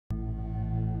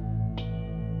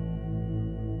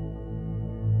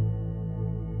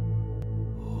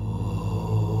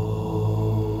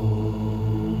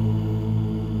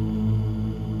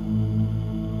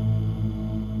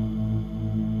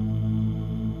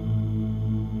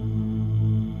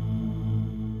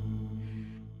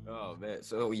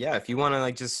So yeah, if you want to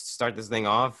like just start this thing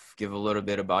off, give a little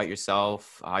bit about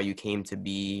yourself, how you came to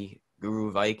be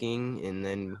Guru Viking, and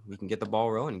then we can get the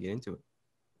ball rolling and get into it.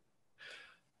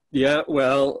 Yeah,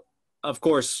 well, of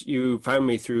course, you found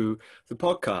me through the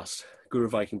podcast, Guru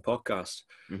Viking podcast,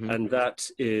 Mm-hmm. and that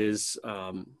is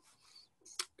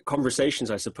conversations,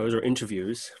 I suppose, or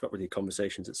interviews. Not really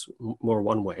conversations; it's more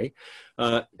one way.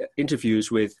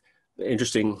 Interviews with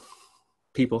interesting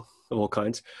people of all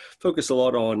kinds. Focus a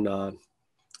lot on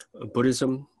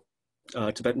Buddhism,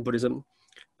 Tibetan Buddhism,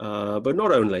 but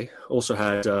not only. Also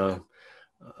had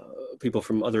people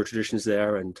from other traditions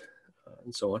there, and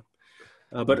so on.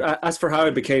 But as for how I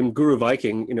became Guru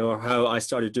Viking, or how I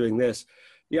started doing this,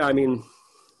 yeah, I mean,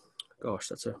 gosh,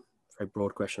 that's a very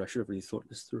broad question. I should have really thought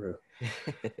this through.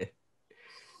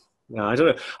 Yeah, I don't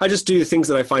know. I just do the things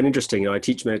that I find interesting. I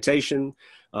teach meditation.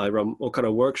 I run all kind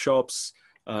of workshops.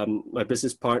 My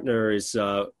business partner is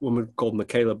a woman called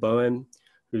Michaela Bowen,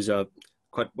 who's a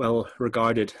quite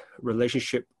well-regarded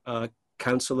relationship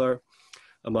counselor,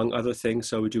 among other things.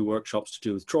 So we do workshops to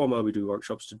do with trauma. We do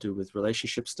workshops to do with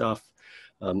relationship stuff,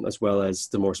 as well as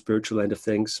the more spiritual end of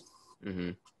things,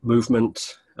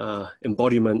 movement,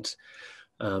 embodiment,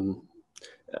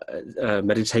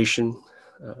 meditation,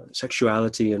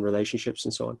 sexuality and relationships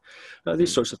and so on.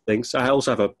 These sorts of things. I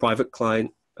also have a private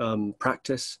client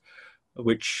practice,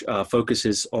 which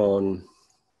focuses on,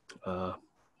 I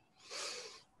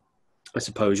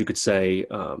suppose you could say,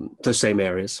 the same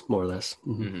areas, more or less.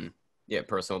 Yeah,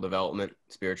 personal development,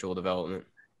 spiritual development.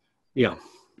 Yeah.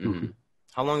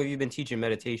 How long have you been teaching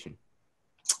meditation?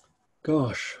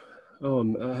 Gosh,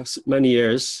 many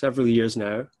years, several years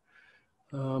now.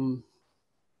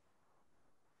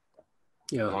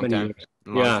 Yeah, Long many time. years.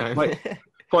 Long Yeah, time.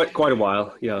 quite a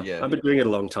while. Yeah. Yeah. I've been doing it a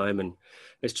long time, and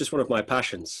it's just one of my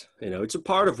passions. It's a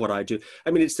part of what I do.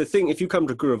 I mean, it's the thing. If you come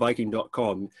to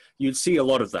guruviking.com, you'd see a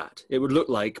lot of that. It would look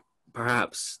like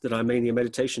perhaps that I'm mainly a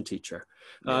meditation teacher.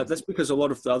 That's because a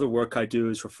lot of the other work I do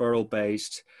is referral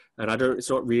based, and it's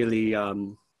not really, I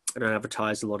don't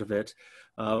advertise a lot of it.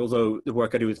 Although the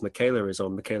work I do with Michaela is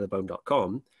on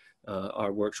michaelabone.com.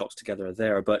 Our workshops together are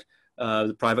there, but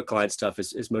the private client stuff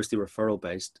is mostly referral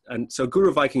based. And so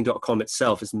guruviking.com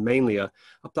itself is mainly a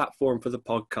platform for the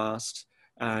podcast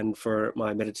and for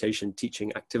my meditation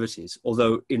teaching activities.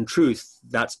 Although in truth,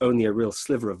 that's only a real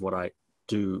sliver of what I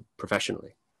do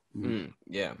professionally.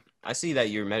 Yeah. I see that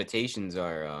your meditations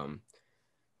are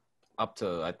up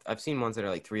to, I've seen ones that are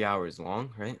like 3 hours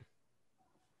long, right?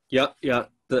 Yeah.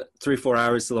 The 3-4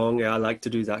 hours long. Yeah, I like to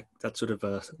do that sort of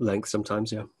length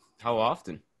sometimes. Yeah. How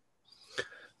often?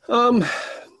 Well,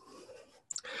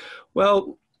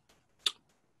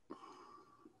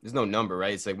 there's no number,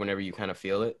 right? It's like whenever you kind of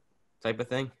feel it type of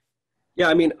thing. Yeah,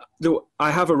 I mean,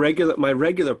 I have my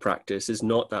regular practice is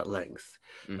not that length.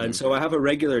 And so I have a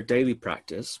regular daily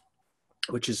practice,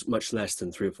 which is much less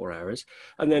than 3 or 4 hours.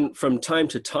 And then from time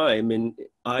to time,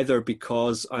 either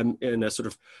because I'm in a sort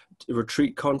of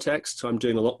retreat context, so I'm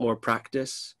doing a lot more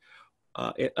practice,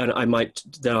 and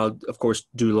I'll of course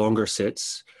do longer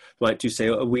sits. I might do, say,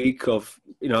 a week of,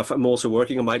 if I'm also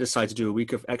working, I might decide to do a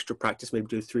week of extra practice, maybe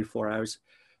do 3-4 hours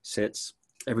sits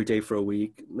every day for a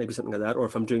week, maybe something like that. Or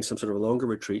if I'm doing some sort of a longer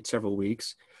retreat, several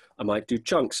weeks, I might do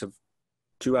chunks of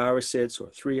 2-hour sits or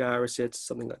 3-hour sits,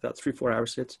 something like that, 3-4 hour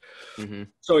sits.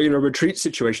 So in a retreat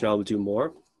situation, I will do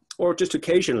more. Or just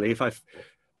occasionally, if I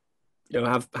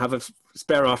have a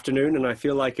spare afternoon and I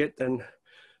feel like it, then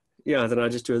I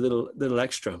just do a little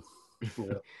extra.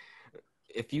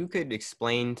 If you could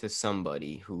explain to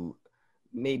somebody who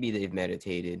maybe they've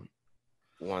meditated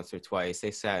once or twice,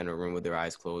 they sat in a room with their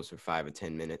eyes closed for 5 or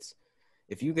 10 minutes.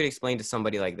 If you could explain to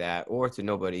somebody like that, or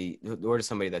to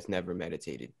somebody that's never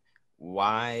meditated,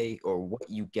 why or what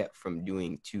you get from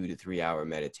doing 2 to 3 hour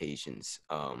meditations,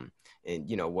 and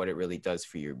what it really does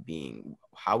for your being,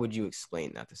 how would you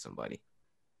explain that to somebody?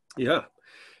 Yeah,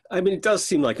 I mean, it does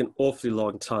seem like an awfully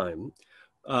long time,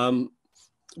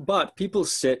 but people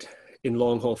sit in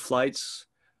long haul flights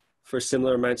for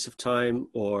similar amounts of time,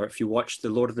 or if you watch the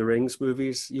Lord of the Rings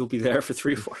movies, you'll be there for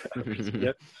 3-4 hours.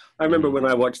 Yeah, I remember when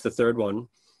I watched the third one,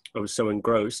 I was so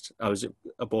engrossed. I was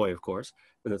a boy, of course,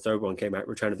 when the third one came out,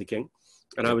 Return of the King,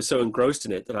 and I was so engrossed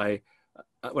in it that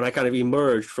when I kind of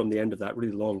emerged from the end of that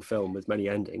really long film with many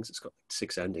endings, it's got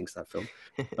 6 endings, that film,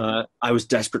 I was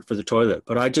desperate for the toilet,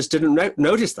 but I just didn't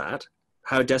notice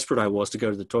how desperate I was to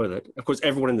go to the toilet. Of course,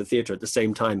 everyone in the theater at the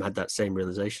same time had that same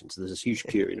realization. So there's this huge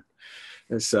queue,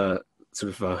 this sort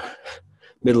of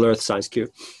Middle Earth size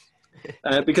queue,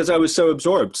 because I was so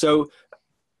absorbed.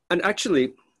 And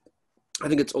actually, I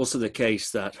think it's also the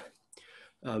case that,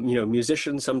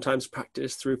 musicians sometimes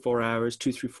practice 3-4 hours,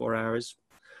 2-3-4 hours.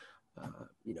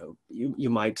 you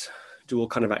might do all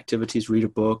kind of activities, read a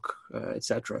book,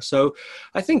 etc. So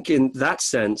I think in that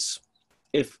sense,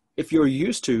 if you're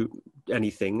used to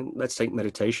anything, let's take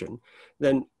meditation,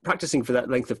 then practicing for that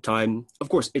length of time, of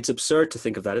course, it's absurd to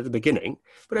think of that at the beginning,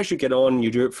 but as you get on,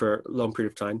 you do it for a long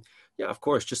period of time. Yeah, of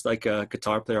course, just like a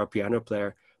guitar player or piano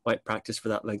player might practice for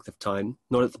that length of time,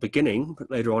 not at the beginning, but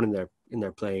later on in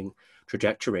their playing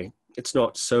trajectory. It's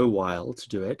not so wild to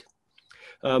do it.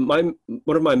 One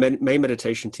of my main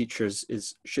meditation teachers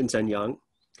is Shinzen Yang,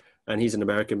 and he's an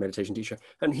American meditation teacher,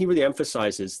 and he really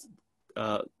emphasizes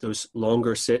those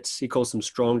longer sits. He calls them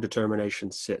strong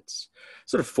determination sits.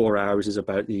 Sort of 4 hours is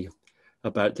about the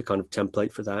kind of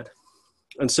template for that.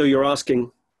 And so you're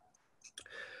asking,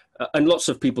 and lots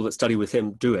of people that study with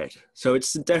him do it. So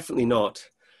it's definitely not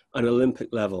an Olympic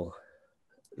level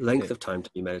length of time to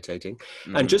be meditating.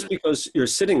 And just because you're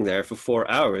sitting there for 4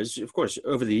 hours, of course,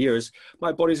 over the years,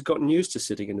 my body's gotten used to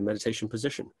sitting in a meditation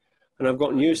position, and I've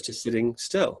gotten used to sitting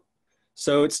still.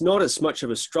 So it's not as much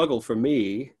of a struggle for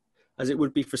me as it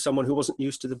would be for someone who wasn't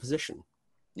used to the position.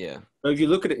 Yeah. So if you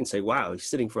look at it and say, wow, he's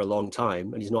sitting for a long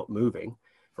time and he's not moving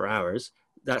for hours,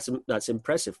 that's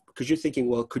impressive, because you're thinking,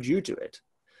 well, could you do it?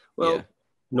 Well, yeah.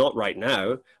 Not right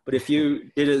now, but if you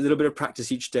did a little bit of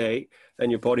practice each day and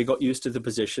your body got used to the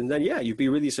position, then yeah, you'd be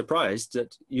really surprised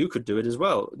that you could do it as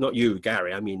well. Not you,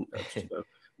 Gary. I mean,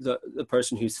 the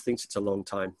person who thinks it's a long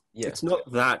time. Yeah. It's not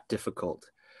that difficult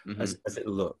as it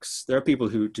looks. There are people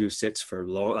who do sits for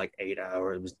long, like 8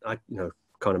 hours. I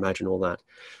can't imagine all that.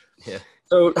 Yeah.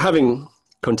 So having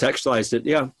contextualized it,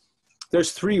 yeah,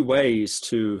 there's 3 ways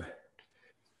to,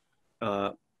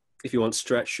 if you want,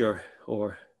 stretch your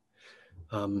or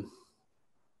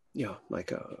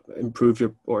improve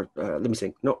your, or let me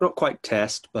think, not quite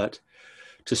test, but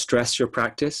to stress your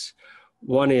practice.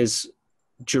 One is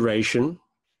duration,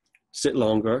 sit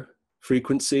longer,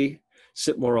 frequency,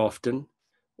 sit more often,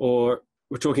 or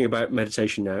we're talking about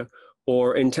meditation now,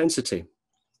 or intensity.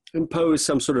 Impose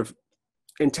some sort of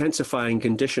intensifying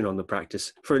condition on the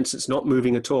practice. For instance, not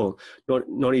moving at all,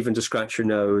 not even to scratch your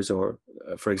nose, or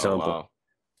for example. Oh, wow.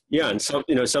 Yeah, and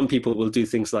some people will do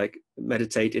things like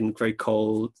meditate in very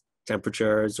cold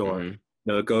temperatures, or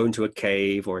go into a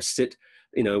cave, or sit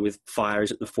with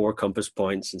fires at the 4 compass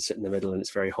points and sit in the middle and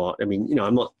it's very hot. I mean,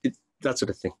 I'm not that sort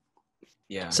of thing.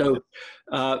 Yeah. So,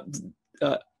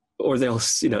 or they'll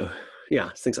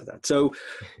things like that. So,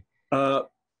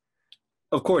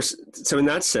 of course, so in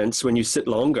that sense, when you sit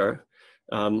longer,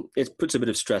 it puts a bit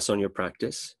of stress on your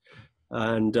practice,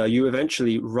 and you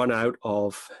eventually run out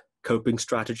of coping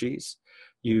strategies.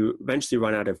 You eventually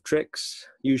run out of tricks,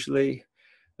 usually,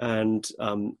 and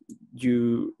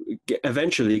you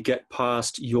eventually get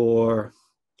past your,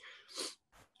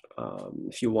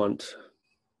 if you want,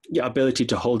 ability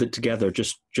to hold it together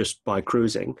just by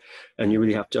cruising, and you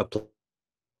really have to apply.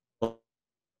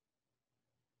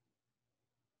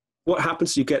 What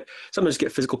happens? Sometimes you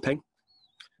get physical pain,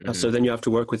 so then you have to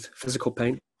work with physical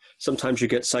pain. Sometimes you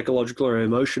get psychological or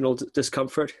emotional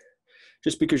discomfort.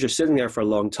 Just because you're sitting there for a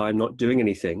long time not doing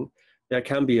anything, there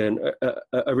can be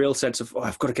a real sense of,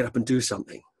 I've got to get up and do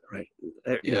something, right?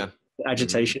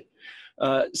 Agitation.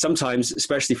 Sometimes,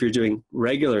 especially if you're doing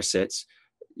regular sits,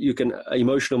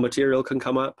 emotional material can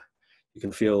come up. You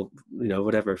can feel,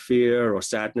 whatever, fear or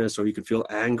sadness, or you can feel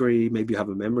angry. Maybe you have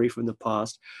a memory from the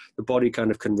past. The body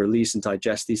kind of can release and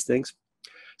digest these things.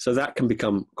 So that can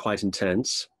become quite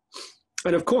intense.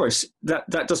 And of course, that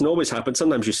doesn't always happen.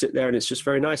 Sometimes you sit there and it's just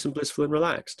very nice and blissful and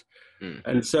relaxed.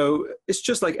 And so it's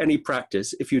just like any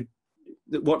practice.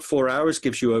 What 4 hours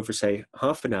gives you over, say,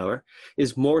 half an hour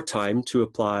is more time to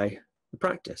apply the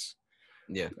practice.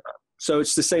 Yeah. So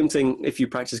it's the same thing if you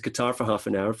practice guitar for half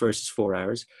an hour versus 4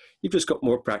 hours. You've just got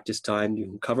more practice time. You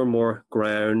can cover more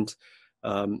ground,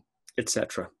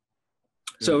 etc.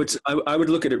 So I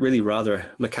would look at it really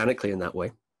rather mechanically in that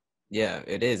way. Yeah,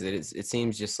 it is. It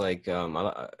seems just like I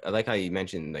like how you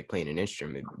mentioned like playing an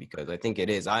instrument, because I think it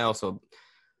is. I also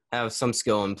have some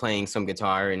skill in playing some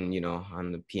guitar and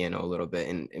on the piano a little bit,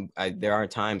 and there are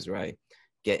times where I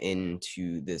get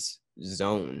into this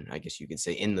zone, I guess you could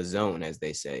say, in the zone, as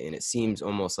they say, and it seems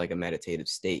almost like a meditative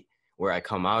state where I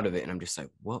come out of it and I'm just like,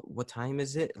 what time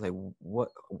is it? Like,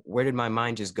 where did my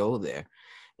mind just go there?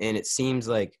 And it seems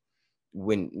like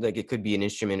it could be an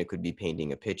instrument, it could be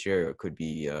painting a picture, or it could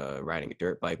be riding a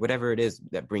dirt bike, whatever it is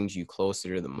that brings you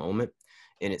closer to the moment.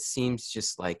 And it seems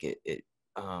just like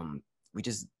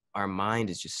our mind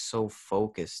is just so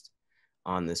focused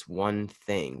on this one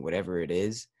thing, whatever it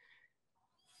is.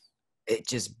 It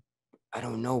just, I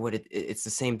don't know what it's the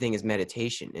same thing as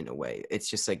meditation in a way. It's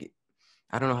just like,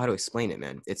 I don't know how to explain it,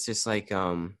 man. It's just like,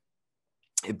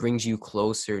 it brings you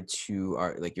closer to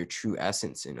like your true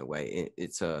essence in a way.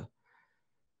 It's the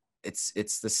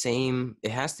same.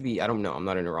 It has to be, I don't know, I'm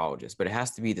not a neurologist, but it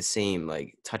has to be the same,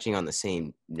 like touching on the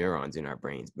same neurons in our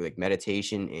brains, like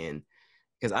meditation. And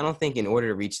because I don't think in order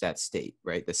to reach that state,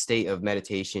 right, the state of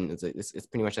meditation is it's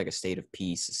pretty much like a state of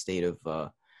peace, a state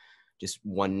of just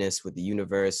oneness with the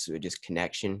universe, or just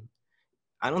connection.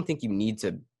 I don't think you need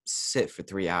to sit for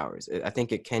 3 hours. I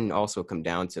think it can also come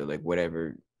down to like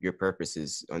whatever your purpose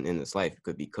is in this life. It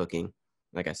could be cooking,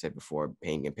 like I said before,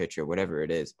 painting a picture, whatever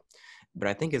it is. But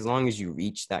I think as long as you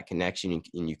reach that connection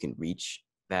and you can reach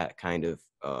that kind of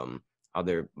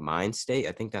other mind state,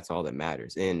 I think that's all that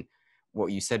matters. And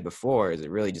what you said before is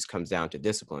it really just comes down to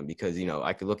discipline, because, you know,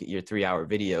 I could look at your 3-hour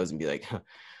videos and be like,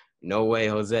 no way,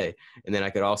 Jose. And then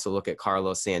I could also look at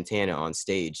Carlos Santana on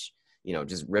stage, you know,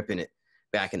 just ripping it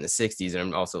back in the 60s. And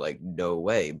I'm also like, no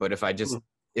way. But if I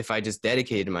just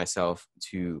dedicated myself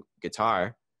to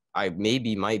guitar, I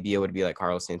maybe might be able to be like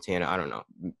Carlos Santana. I don't know,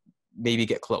 maybe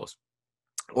get close.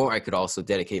 Or I could also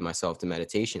dedicate myself to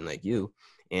meditation like you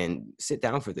and sit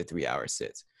down for the 3-hour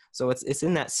sits. So it's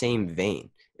in that same vein.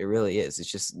 It really is. It's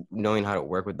just knowing how to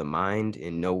work with the mind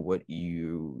and know what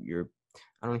your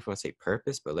I don't know if you want to say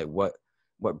purpose, but like what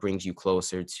brings you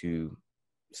closer to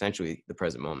essentially the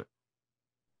present moment.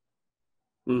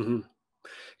 Mm-hmm.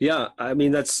 Yeah, I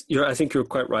mean, I think you're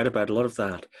quite right about a lot of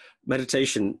that.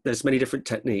 Meditation, there's many different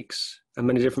techniques and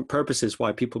many different purposes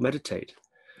why people meditate.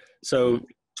 So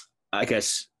I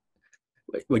guess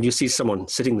when you see someone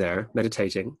sitting there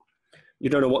meditating, you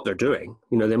don't know what they're doing.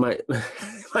 You know, they might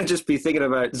just be thinking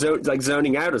about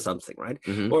zoning out or something, right?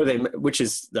 Mm-hmm. Or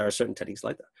there are certain techniques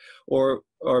like that. Or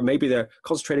maybe they're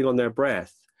concentrating on their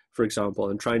breath, for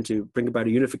example, and trying to bring about a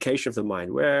unification of the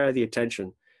mind where the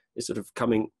attention is sort of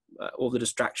coming, all the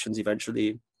distractions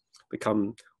eventually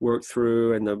become worked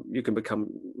through, and you can become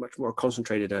much more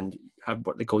concentrated and have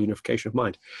what they call unification of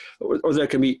mind. Or there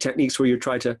can be techniques where you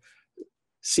try to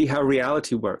see how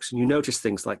reality works, and you notice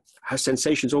things like how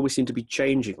sensations always seem to be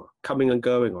changing or coming and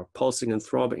going or pulsing and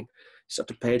throbbing. You start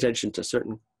to pay attention to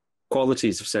certain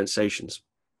qualities of sensations.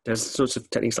 There's sorts of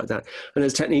techniques like that. And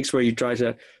there's techniques where you try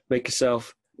to make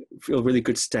yourself feel really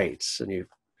good states, and you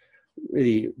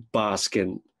really bask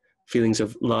in feelings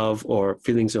of love or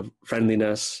feelings of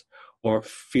friendliness or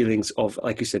feelings of,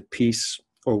 like you said, peace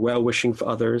or well-wishing for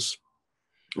others,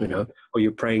 you know, or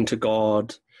you're praying to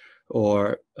God,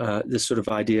 or this sort of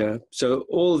idea. So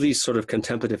all of these sort of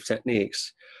contemplative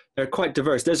techniques, they're quite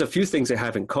diverse. There's a few things they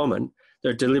have in common.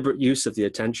 They're deliberate use of the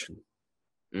attention.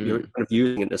 You're kind of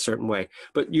using it in a certain way,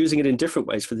 but using it in different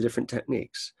ways for the different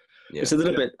techniques. Yeah. It's a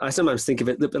little bit, I sometimes think of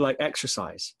it a little bit like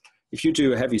exercise. If you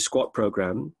do a heavy squat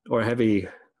program or a heavy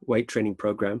weight training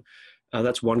program,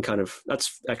 that's one kind of,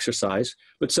 that's exercise,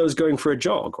 but so is going for a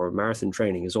jog or marathon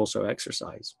training is also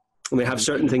exercise. And they have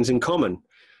certain things in common,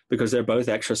 because they're both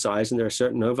exercise and there are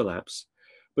certain overlaps.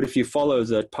 But if you follow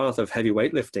the path of heavy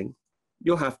weightlifting,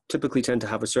 you'll typically tend to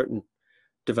have a certain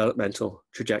developmental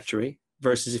trajectory,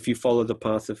 versus if you follow the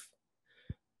path of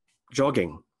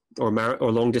jogging or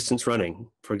long distance running,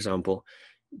 for example.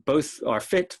 Both are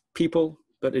fit people,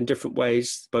 but in different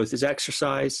ways. Both is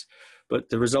exercise, but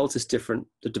the result is different.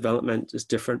 The development is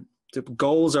different. The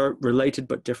goals are related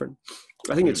but different.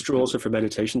 I think it's true also for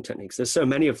meditation techniques. There's so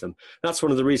many of them. That's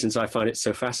one of the reasons I find it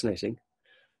so fascinating,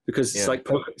 because it's like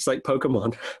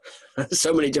Pokemon.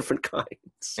 So many different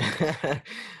kinds.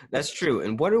 That's true.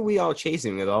 And what are we all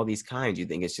chasing with all these kinds? You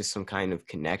think it's just some kind of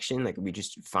connection? Like we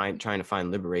just trying to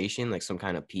find liberation, like some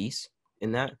kind of peace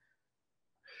in that?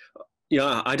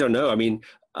 Yeah, I don't know. I mean,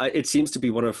 it seems to be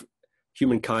one of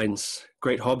humankind's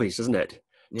great hobbies, isn't it?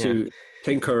 Yeah. To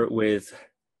tinker with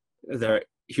their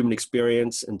human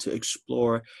experience and to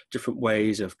explore different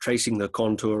ways of tracing the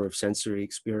contour of sensory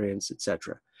experience,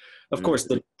 etc. Of course,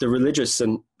 the religious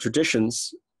and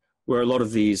traditions where a lot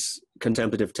of these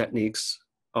contemplative techniques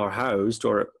are housed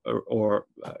or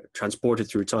transported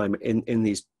through time in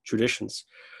these traditions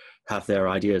have their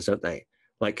ideas, don't they?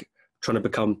 Like trying to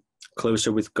become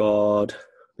closer with God,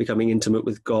 becoming intimate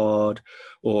with God,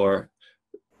 or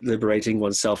liberating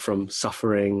oneself from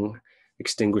suffering,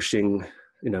 extinguishing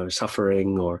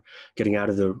suffering, or getting out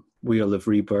of the wheel of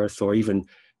rebirth, or even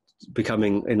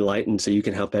becoming enlightened so you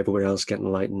can help everyone else get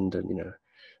enlightened, and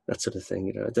that sort of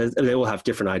thing. They all have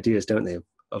different ideas, don't they,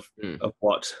 of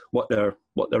what they're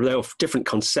different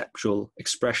conceptual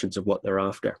expressions of what they're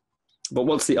after. But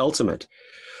what's the ultimate?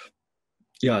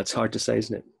 Yeah, it's hard to say,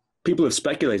 isn't it? People have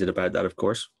speculated about that, of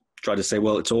course. Try to say,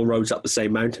 well, it's all roads up the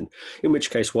same mountain. In which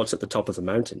case, what's at the top of the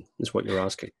mountain is what you're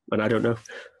asking, and I don't know.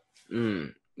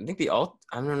 I think I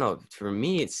don't know. For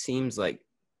me, it seems like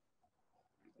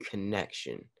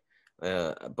connection.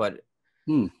 But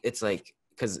Hmm. it's like,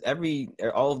 because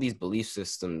all of these belief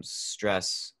systems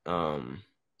stress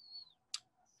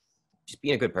just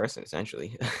being a good person,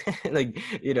 essentially. Like,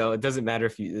 it doesn't matter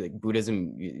if you like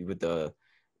Buddhism with the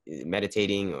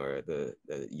meditating, or the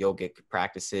yogic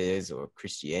practices, or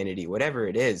Christianity, whatever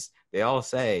it is, they all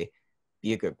say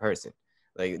be a good person.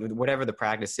 Like, whatever the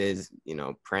practice is,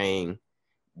 praying,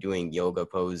 doing yoga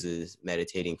poses,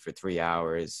 meditating for 3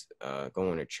 hours,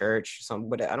 going to church, something.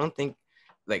 But I don't think,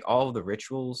 like, all of the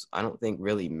rituals, I don't think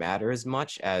really matter as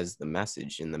much as the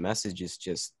message. And the message is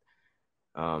just,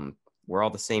 we're all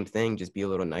the same thing, just be a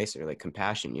little nicer, like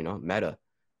compassion, meta.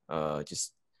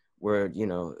 Just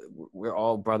we're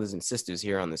all brothers and sisters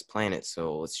here on this planet,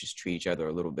 so let's just treat each other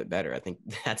a little bit better. I think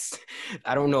that's,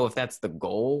 I don't know if that's the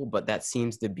goal, but that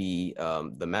seems to be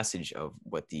the message of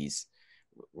what these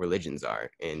religions are.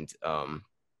 And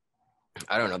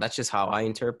I don't know, that's just how I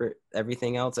interpret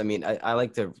everything else. I mean, I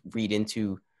like to read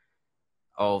into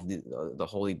all of the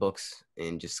holy books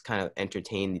and just kind of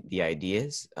entertain the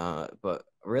ideas, but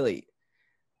really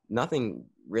nothing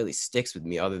really sticks with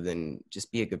me other than just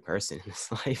be a good person in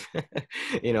this life.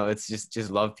 It's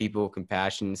just love people,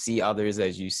 compassion, see others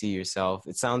as you see yourself.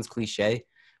 It sounds cliche,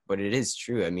 but it is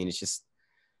true. I mean, it's just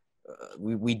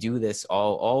we do this,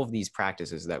 all of these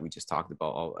practices that we just talked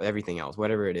about, everything else,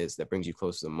 whatever it is that brings you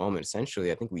close to the moment.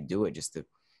 Essentially, I think we do it just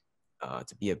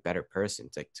to be a better person,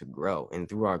 to grow, and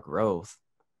through our growth,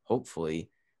 hopefully,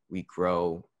 we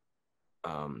grow,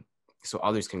 so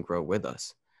others can grow with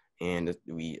us, and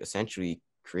we essentially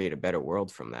create a better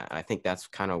world from that. I think that's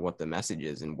kind of what the message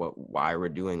is, and why we're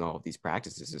doing all of these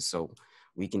practices, is so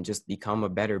we can just become a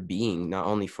better being, not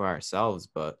only for ourselves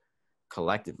but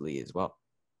collectively as well.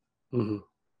 Mm-hmm.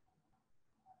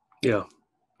 Yeah.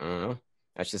 I don't know.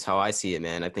 That's just how I see it,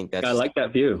 man. I think that's I like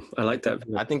that view.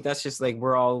 I think that's just like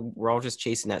we're all just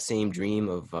chasing that same dream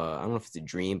of I don't know if it's a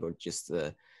dream, but just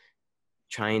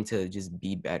trying to just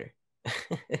be better.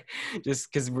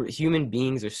 Just because human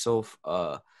beings are so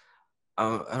I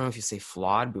don't know if you say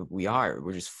flawed, but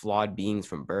we're just flawed beings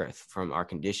from birth, from our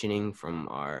conditioning, from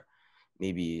our,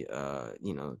 maybe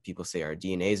people say our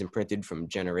DNA is imprinted from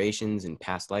generations and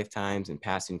past lifetimes and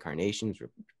past incarnations. We're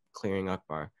clearing up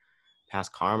our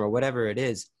past karma, whatever it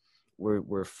is.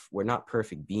 We're not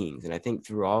perfect beings, and I think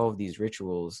through all of these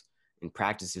rituals and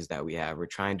practices that we have, we're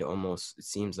trying to almost, it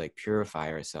seems like,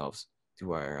 purify ourselves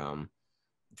through our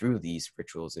through these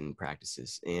rituals and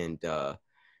practices. And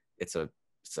it's a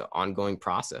it's an ongoing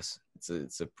process.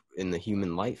 It's a in the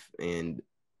human life. And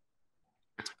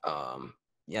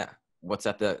yeah, what's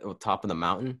at the top of the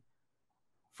mountain?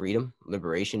 Freedom,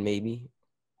 liberation, maybe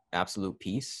absolute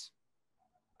peace.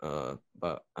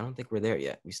 But I don't think we're there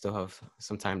yet. We still have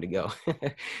some time to go.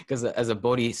 Because as a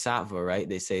bodhisattva, right,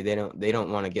 they say they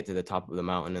don't want to get to the top of the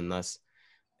mountain unless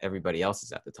everybody else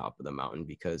is at the top of the mountain,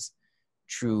 because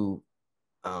true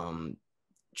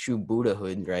true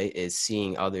Buddhahood, right, is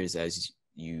seeing others as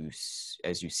you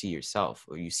see yourself,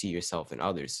 or you see yourself in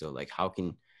others. So like, how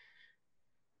can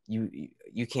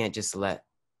you can't just let,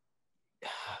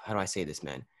 how do I say this,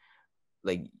 man?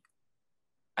 Like,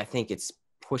 I think it's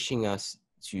pushing us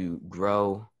to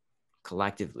grow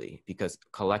collectively, because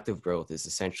collective growth is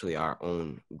essentially our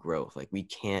own growth. Like, we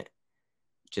can't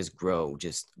just grow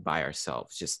just by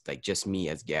ourselves, just me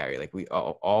as Gary. Like, we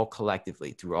all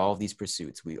collectively, through all of these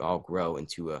pursuits, we all grow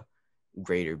into a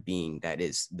greater being that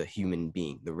is the human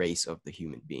being, the race of the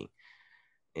human being.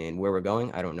 And where we're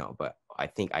going, I don't know, but I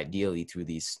think ideally through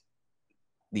these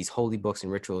holy books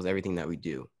and rituals, everything that we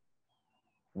do,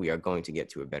 we are going to get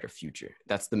to a better future.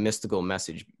 That's the mystical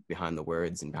message behind the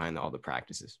words and behind all the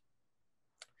practices.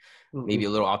 Mm-hmm. Maybe a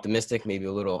little optimistic, maybe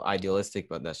a little idealistic,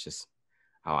 but that's just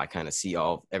how I kind of see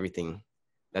everything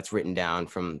that's written down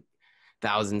from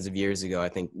thousands of years ago. I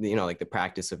think, like the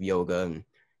practice of yoga and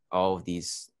all of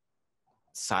these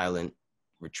silent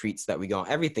retreats that we go on,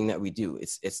 everything that we do,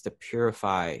 it's to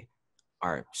purify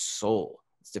our soul.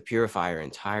 It's to purify our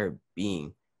entire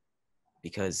being,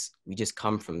 because we just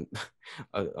come from,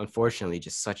 unfortunately,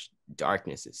 just such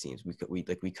darkness. It seems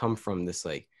we come from this,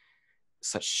 like,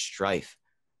 such strife,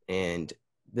 and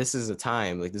this is a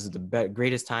time, like, this is the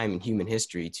greatest time in human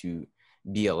history to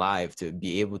be alive, to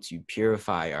be able to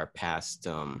purify our past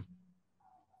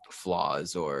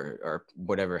flaws, or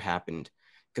whatever happened.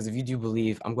 Because if you do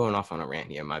believe, I'm going off on a rant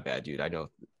here, my bad, dude. I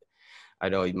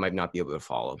know you might not be able to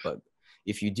follow, but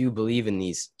if you do believe in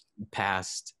these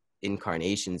past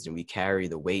incarnations, and we carry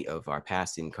the weight of our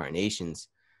past incarnations,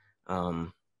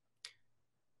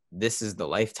 this is the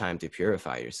lifetime to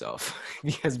purify yourself,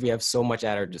 because we have so much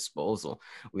at our disposal.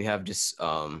 We have just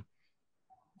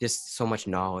so much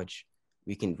knowledge,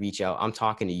 We can reach out. I'm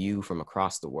talking to you from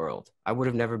across the world. I would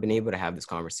have never been able to have this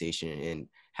conversation and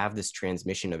have this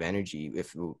transmission of energy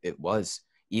if it was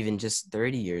even just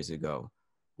 30 years ago,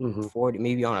 40,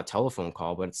 maybe on a telephone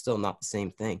call, but it's still not the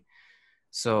same thing.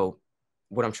 So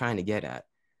what I'm trying to get at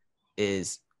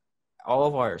is all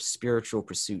of our spiritual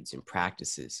pursuits and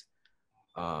practices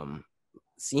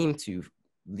seem to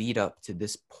lead up to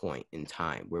this point in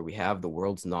time where we have the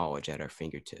world's knowledge at our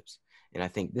fingertips. And I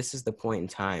think this is the point in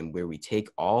time where we take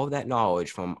all of that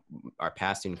knowledge from our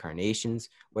past incarnations,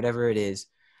 whatever it is,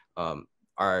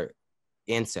 our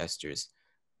ancestors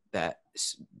that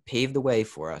paved the way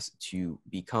for us to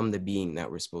become the being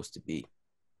that we're supposed to be.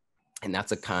 And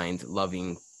that's a kind,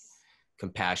 loving,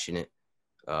 compassionate,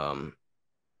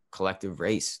 collective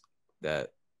race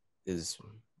that is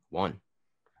one.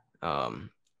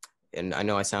 And I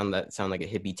know I sound like a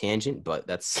hippie tangent, but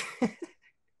that's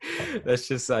that's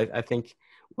just I think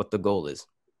what the goal is.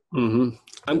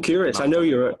 I'm curious. I know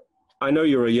you're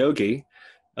a yogi.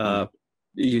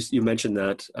 You mentioned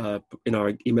that in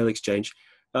our email exchange.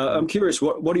 I'm curious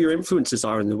what your influences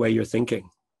are in the way you're thinking.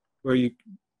 Where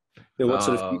what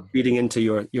sort of feeding into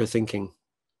your thinking?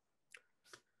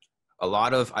 A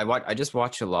lot of I just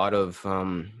watch a lot of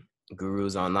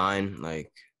gurus online,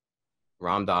 like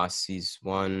Ram Dass, he's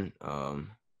one.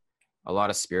 A lot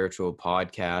of spiritual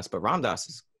podcasts, but Ram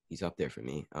Dass he's up there for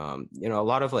me. You know, a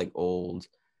lot of like old,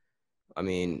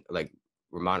 like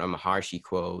Ramana Maharshi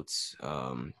quotes,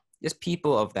 just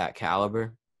people of that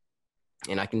caliber.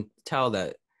 And I can tell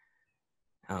that,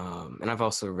 and I've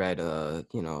also read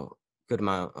good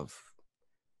amount of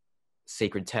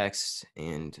sacred texts,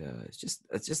 and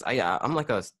I'm like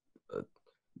a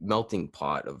melting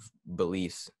pot of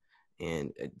beliefs,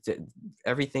 and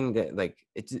everything that like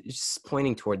it's just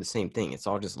pointing toward the same thing. It's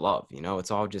all just love, you know. It's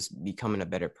all just becoming a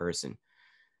better person.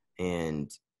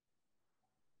 And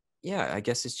yeah, I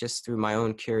guess it's just through my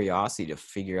own curiosity to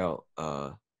figure out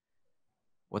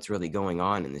what's really going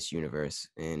on in this universe.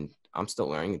 And I'm still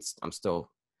learning. I'm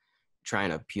still trying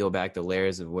to peel back the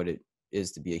layers of what it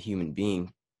is to be a human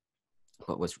being.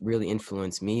 But what's really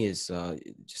influenced me is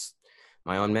just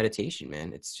my own meditation,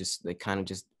 man. It's just like kind of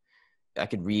just, I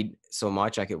could read so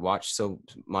much, I could watch so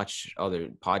much other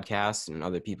podcasts and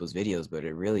other people's videos, but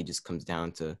it really just comes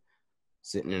down to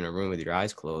sitting in a room with your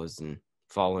eyes closed and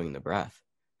following the breath.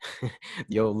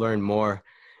 You'll learn more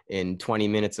in 20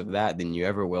 minutes of that than you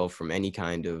ever will from any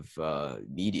kind of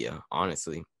media,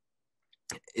 honestly.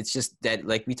 It's just that,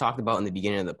 like we talked about in the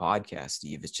beginning of the podcast,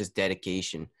 Steve, it's just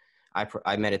dedication.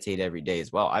 I meditate every day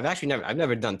as well. I've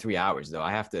never done 3 hours though.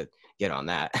 I have to get on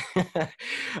that.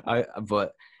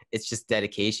 But it's just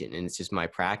dedication, and it's just my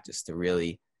practice to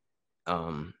really,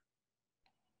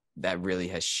 that really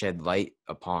has shed light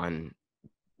upon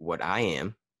what I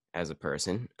am as a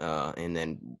person. And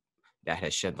then that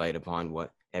has shed light upon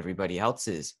what everybody else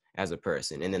is as a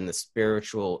person. And then the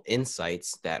spiritual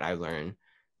insights that I learn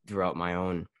throughout my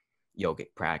own yogic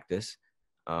practice,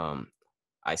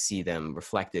 I see them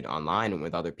reflected online and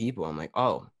with other people. I'm like,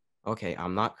 oh, okay,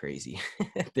 I'm not crazy.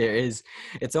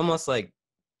 It's almost like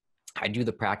I do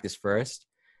the practice first,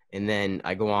 and then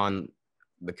I go on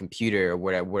the computer or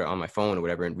whatever, on my phone or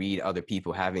whatever, and read other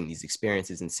people having these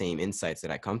experiences and same insights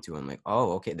that I come to. I'm like,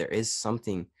 oh, okay, there is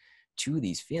something to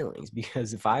these feelings.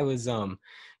 Because if I was,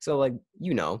 so like,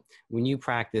 you know, when you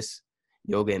practice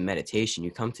yoga and meditation,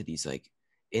 you come to these like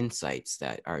insights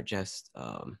that are just,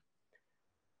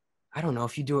 I don't know,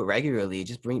 if you do it regularly, it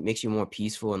just makes you a more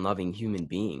peaceful and loving human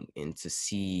being. And to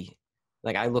see,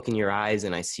 like, I look in your eyes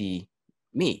and I see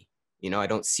me, you know, I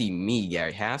don't see me,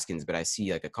 Gary Haskins, but I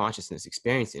see like a consciousness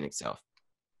experiencing itself.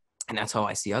 And that's how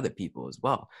I see other people as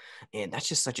well. And that's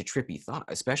just such a trippy thought,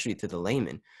 especially to the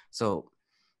layman. So,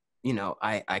 you know,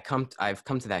 I've come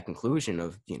to that conclusion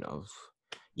of, you know,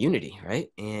 unity, right?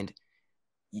 And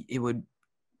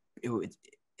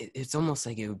it's almost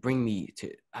like it would bring me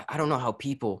to, I don't know how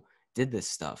people did this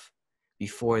stuff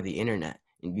before the internet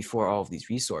and before all of these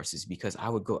resources, because I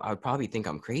would probably think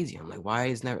I'm crazy. I'm like,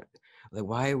 why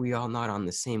are we all not on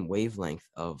the same wavelength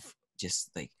of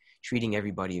just like treating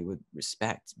everybody with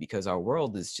respect? Because our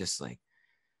world is just like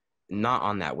not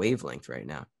on that wavelength right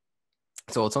now.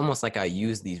 So it's almost like I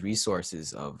use these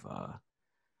resources of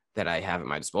that I have at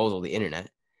my disposal, the internet,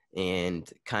 and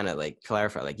kind of like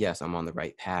clarify, like, yes, I'm on the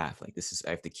right path. Like, I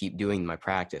have to keep doing my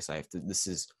practice. This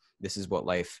is what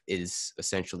life is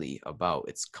essentially about.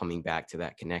 It's coming back to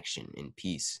that connection in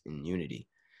peace and unity.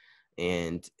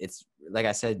 And it's like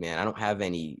I said, man, I don't have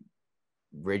any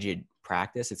rigid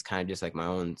practice. It's kind of just like my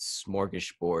own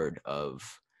smorgasbord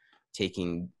of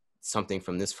taking something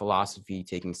from this philosophy,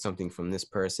 taking something from this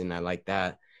person. I like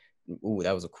that. ooh,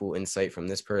 that was a cool insight from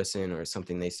this person, or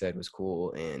something they said was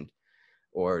cool,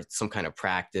 or some kind of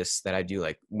practice that I do,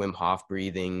 like Wim Hof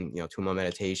breathing, Tummo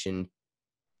meditation,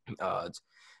 uh,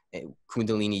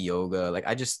 Kundalini yoga. Like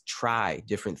I just try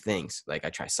different things. Like I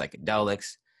try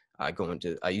psychedelics.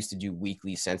 I used to do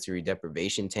weekly sensory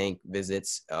deprivation tank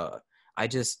visits.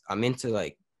 I'm into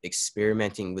like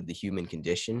experimenting with the human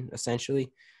condition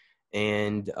essentially.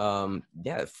 And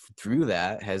through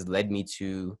that has led me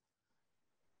to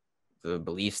the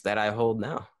beliefs that I hold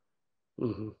now.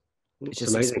 Mm-hmm. It's It's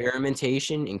just amazing.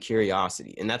 experimentation and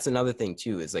curiosity. And that's another thing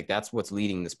too, is like, that's what's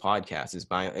leading this podcast, is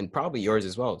and probably yours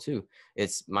as well too.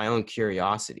 It's my own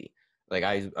curiosity. Like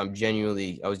I was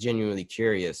genuinely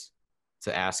curious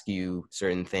to ask you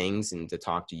certain things and to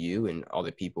talk to you and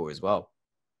other people as well.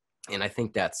 And I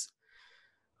think that's,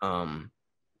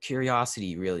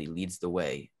 curiosity really leads the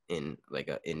way in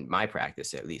my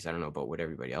practice, at least. I don't know about what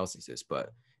everybody else's is,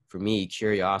 but for me,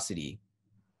 curiosity,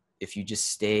 if you just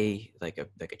stay like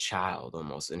a child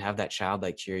almost, and have that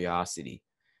childlike curiosity,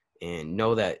 and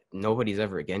know that nobody's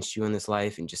ever against you in this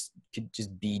life, and could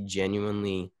just be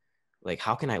genuinely like,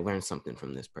 how can I learn something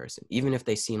from this person, even if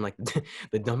they seem like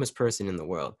the dumbest person in the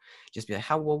world? Just be like,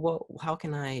 how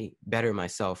can I better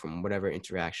myself from whatever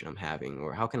interaction I'm having,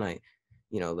 or how can I,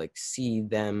 like, see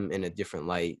them in a different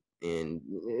light, and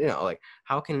like,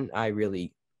 how can I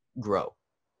really grow?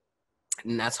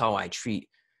 And that's how I treat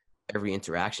every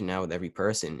interaction now with every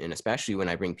person, and especially when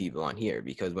I bring people on here,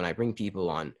 because when I bring people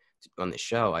on the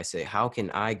show, I say, how can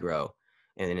I grow,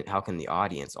 and then how can the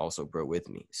audience also grow with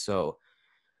me? So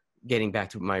getting back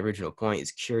to my original point,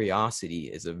 is curiosity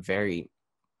is a very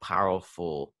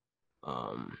powerful,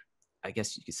 I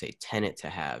guess you could say, tenet to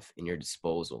have in your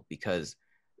disposal, because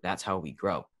that's how we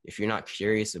grow. If you're not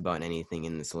curious about anything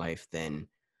in this life, then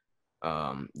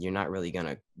you're not really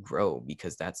gonna grow,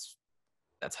 because that's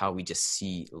how we just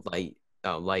see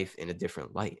life in a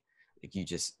different light. Like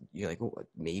you're like, oh,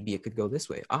 maybe it could go this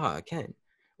way. It can,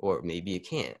 or maybe it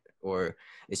can't, or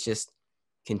it's just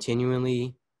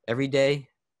continually, every day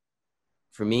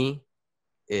for me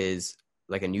is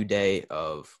like a new day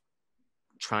of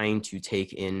trying to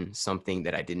take in something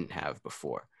that I didn't have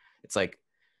before. It's like,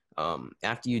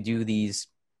 after you do these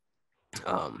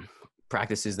um,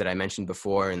 practices that I mentioned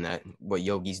before, and that what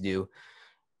yogis do,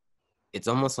 it's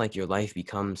almost like your life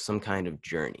becomes some kind of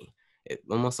journey. It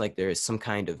almost like there is some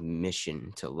kind of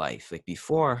mission to life. Like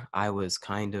before, I was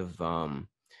kind of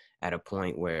at a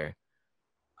point where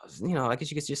I was, I guess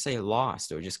you could just say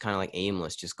lost, or just kind of like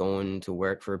aimless, just going to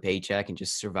work for a paycheck and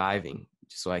just surviving,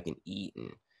 just so I can eat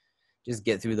and just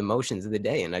get through the motions of the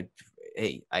day. And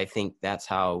I think that's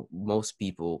how most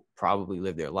people probably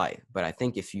live their life. But I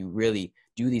think if you really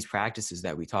do these practices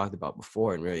that we talked about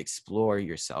before, and really explore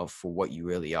yourself for what you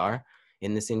really are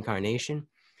in this incarnation,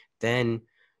 then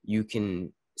you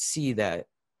can see that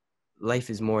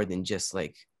life is more than just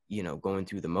like, going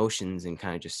through the motions and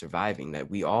kind of just surviving. That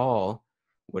we all,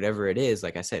 whatever it is,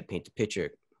 like I said, paint a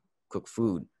picture, cook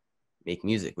food, make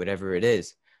music, whatever it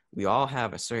is, we all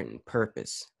have a certain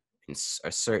purpose and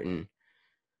a certain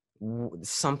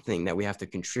something that we have to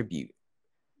contribute.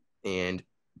 And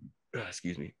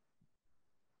excuse me.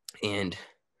 And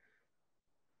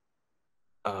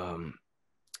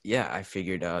I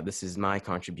figured this is my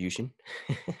contribution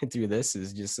through this,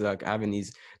 is just like having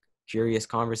these curious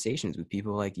conversations with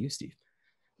people like you, Steve.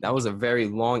 That was a very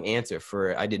long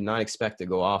answer I did not expect to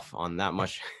go off on that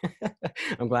much.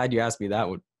 I'm glad you asked me that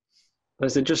one.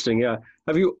 That's interesting. Yeah.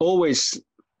 Have you always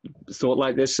thought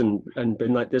like this and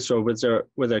been like this, or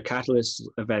were there catalyst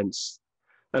events?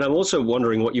 And I'm also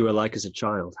wondering what you were like as a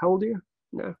child. How old are you?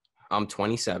 No. I'm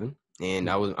 27, and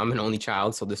I'm an only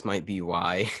child, so this might be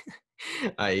why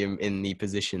I am in the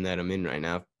position that I'm in right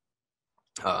now.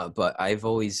 But I've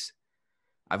always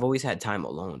had time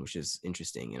alone, which is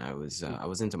interesting. And I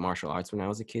was into martial arts when I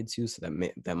was a kid too, so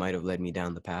that might have led me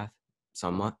down the path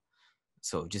somewhat.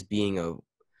 So just being a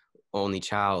only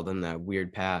child on that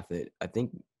weird path, that I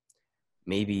think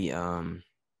maybe I've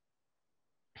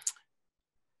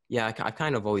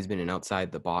kind of always been an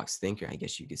outside the box thinker, I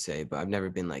guess you could say, but I've never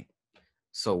been like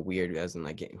so weird as in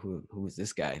like, who's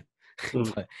this guy?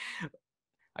 Mm. But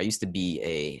I used to be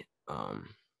a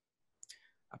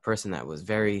person that was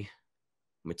very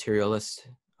materialist,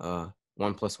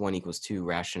 1+1=2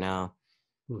 rationale.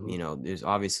 Mm-hmm. There's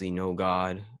obviously no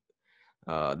God.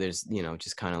 There's,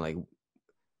 just kind of like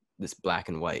this black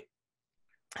and white.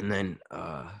 And then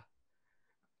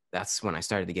that's when I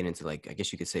started to get into, like, I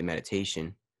guess you could say,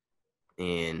 meditation,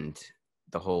 and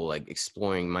the whole like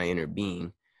exploring my inner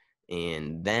being.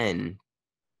 And then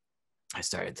I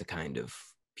started to kind of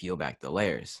peel back the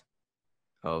layers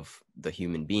of the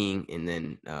human being, and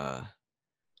then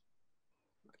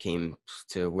came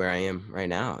to where I am right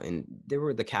now. And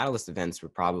the catalyst events were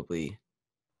probably,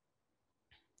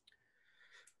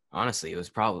 honestly, it was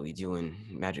probably doing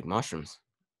magic mushrooms.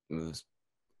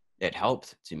 It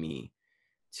helped to me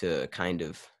to kind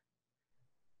of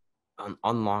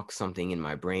unlock something in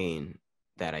my brain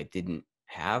that I didn't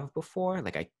have before.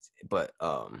 But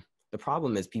the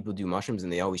problem is people do mushrooms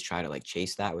and they always try to like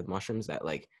chase that with mushrooms, that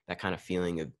like that kind of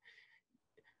feeling of,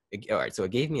 all right, so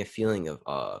it gave me a feeling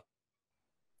of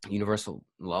universal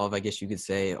love, I guess you could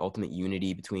say, ultimate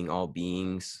unity between all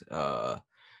beings.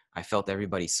 I felt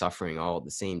everybody suffering all at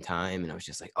the same time, and I was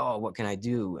just like, oh, what can I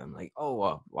do? I'm like, oh,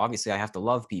 well, obviously I have to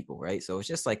love people, right? So it's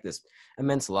just like this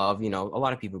immense love. A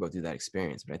lot of people go through that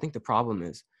experience, but I think the problem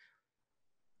is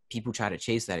people try to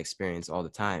chase that experience all the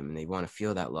time, and they want to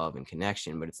feel that love and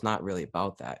connection, but it's not really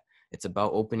about that. It's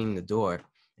about opening the door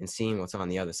and seeing what's on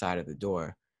the other side of the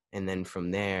door, and then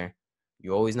from there,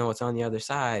 you always know what's on the other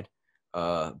side.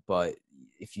 But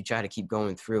if you try to keep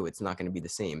going through, it's not going to be the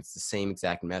same. It's the same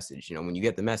exact message. When you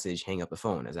get the message, hang up the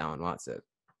phone, as Alan Watts said.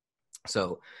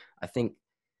 So I think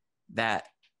that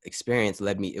experience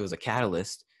it was a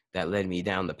catalyst that led me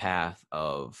down the path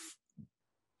of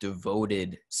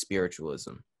devoted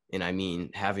spiritualism. And I mean,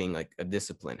 having like a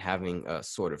discipline, having a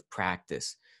sort of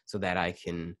practice so that I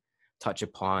can touch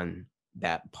upon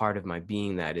that part of my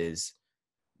being that is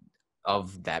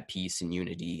of that peace and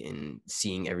unity, and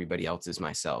seeing everybody else as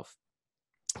myself.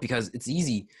 Because it's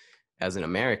easy as an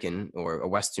American or a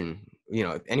Western,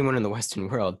 anyone in the Western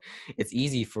world, it's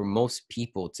easy for most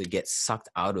people to get sucked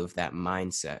out of that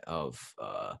mindset of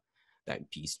that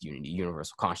peace, unity,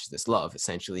 universal consciousness, love,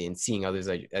 essentially, and seeing others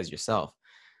as yourself.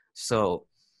 So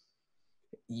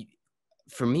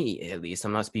for me, at least,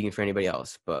 I'm not speaking for anybody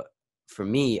else, but for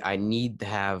me, I need to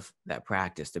have that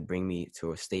practice to bring me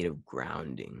to a state of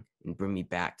grounding and bring me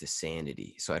back to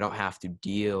sanity, so I don't have to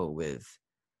deal with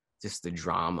just the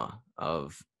drama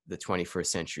of the 21st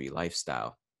century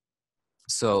lifestyle.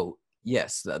 So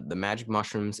yes, the magic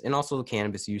mushrooms and also the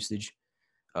cannabis usage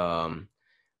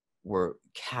were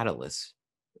catalysts,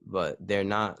 but they're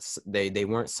not, they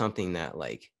weren't something that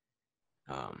like,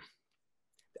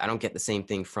 I don't get the same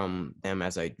thing from them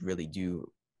as I really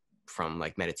do from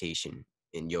like meditation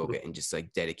and yoga and just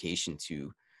like dedication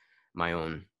to my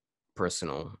own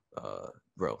personal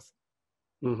growth.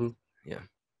 Mm-hmm. Yeah.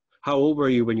 How old were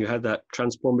you when you had that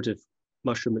transformative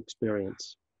mushroom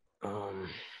experience? I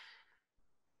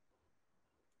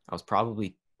was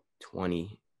probably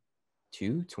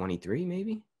 22, 23,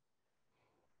 maybe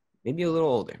a little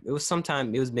older. It was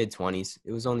mid-20s.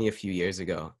 It was only a few years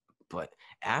ago. But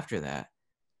after that,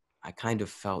 I kind of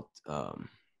felt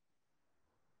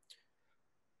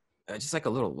just like a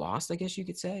little lost, I guess you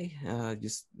could say,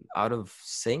 just out of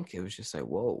sync. It was just like,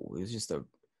 whoa, it was just a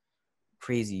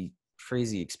crazy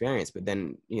experience. But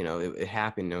then, it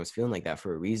happened, and I was feeling like that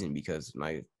for a reason, because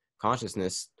my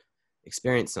consciousness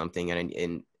experienced something,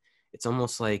 and it's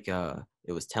almost like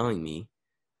it was telling me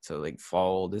to like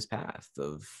follow this path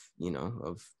of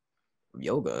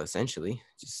yoga, essentially,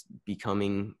 just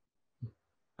becoming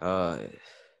who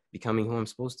I'm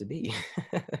supposed to be.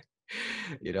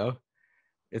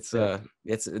 It's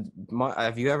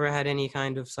have you ever had any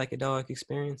kind of psychedelic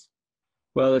experience?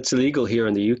 Well, it's illegal here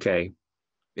in the UK.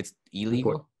 It's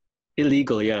illegal?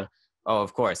 Illegal, yeah. Oh,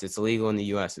 of course. It's illegal in the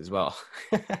US as well.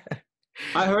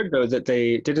 I heard, though, that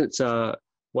they didn't,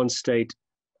 one state,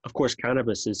 of course,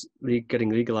 cannabis is getting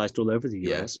legalized all over the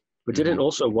US, but didn't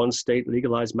also one state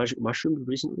legalize magic mushrooms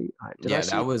recently?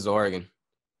 That was Oregon.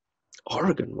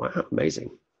 Oregon, wow, amazing.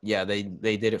 Yeah, they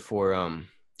did it for,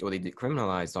 they did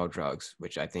criminalized all drugs,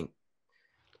 which I think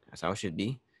that's how it should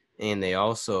be. And they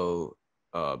also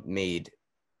made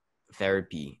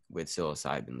therapy with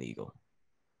psilocybin legal.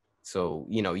 So,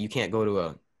 you can't go to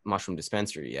a mushroom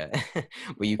dispensary yet,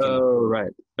 but you can. Oh,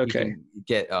 right. Okay.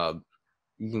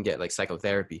 You can get like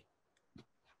psychotherapy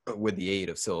with the aid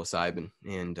of psilocybin,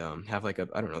 and have like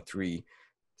 3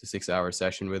 to 6 hour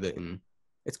session with it. And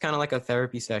it's kind of like a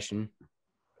therapy session,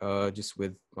 just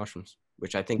with mushrooms,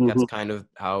 which I think that's kind of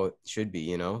how it should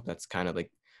be. That's kind of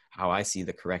like how I see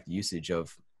the correct usage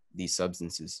of these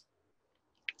substances.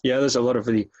 Yeah, there's a lot of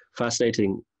really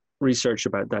fascinating research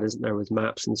about that, isn't there, with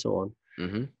maps and so on.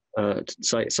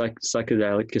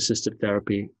 Psychedelic assisted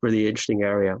therapy, really interesting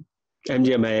area.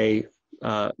 MDMA,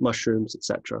 mushrooms,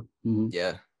 etc.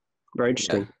 Yeah, very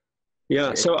interesting.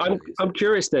 Yeah. So I'm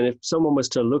curious then, if someone was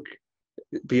to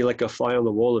be like a fly on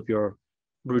the wall of your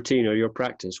routine or your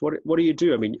practice, what do you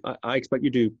do? I mean, I expect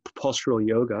you do postural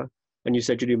yoga, and you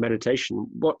said you do meditation.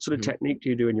 What sort of technique do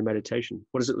you do in your meditation?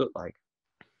 What does it look like?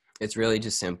 It's really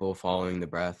just simple, following the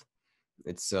breath.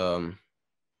 It's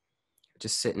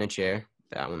just sit in a chair.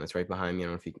 That one that's right behind me. I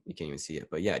don't know if you can't even see it,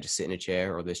 but yeah, just sit in a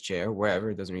chair or this chair,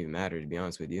 wherever. It doesn't even matter, to be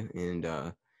honest with you.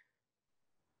 And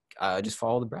just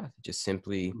follow the breath. Just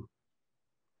simply,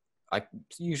 I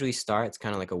usually start. It's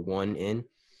kind of like a 1 in,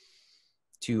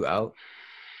 2 out,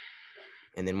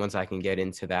 and then once I can get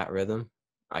into that rhythm,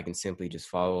 I can simply just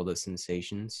follow the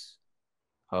sensations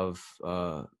of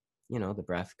the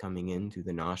breath coming in through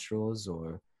the nostrils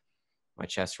or my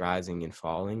chest rising and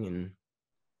falling, and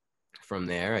from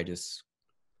there I just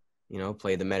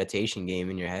play the meditation game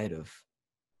in your head of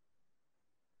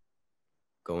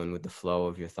going with the flow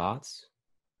of your thoughts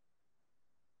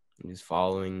and just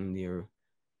following your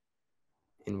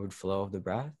inward flow of the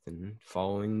breath and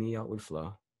following the outward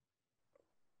flow.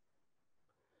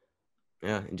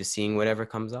 Yeah, and just seeing whatever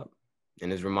comes up.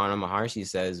 And as Ramana Maharshi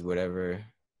says, whatever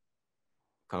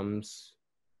comes,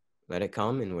 let it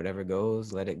come, and whatever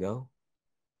goes, let it go.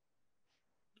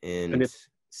 And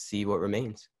see what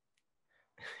remains.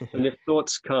 And if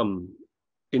thoughts come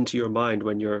into your mind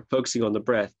when you're focusing on the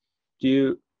breath, do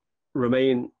you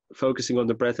remain focusing on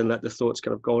the breath and let the thoughts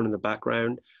kind of go on in the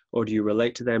background, or do you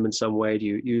relate to them in some way? Do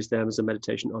you use them as a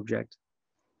meditation object?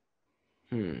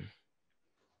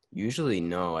 Usually,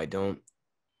 no, I don't.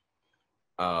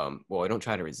 I don't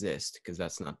try to resist, because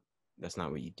that's not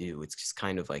what you do. It's just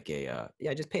kind of like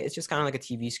it's just kind of like a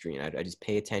TV screen. I just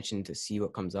pay attention to see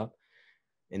what comes up,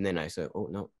 and then I say, oh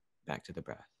no, back to the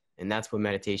breath. And that's what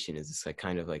meditation is. It's like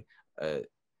kind of like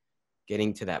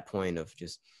getting to that point of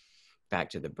just back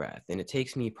to the breath. And it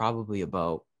takes me probably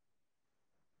about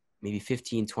maybe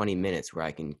 15-20 minutes where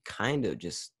I can kind of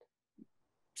just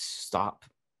stop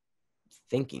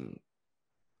thinking.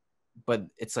 But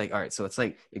it's like, all right, so it's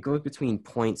like it goes between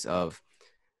points of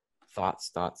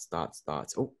thoughts.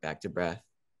 Oh, back to breath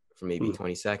for maybe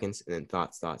 20 seconds, and then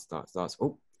thoughts.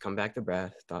 Oh, come back to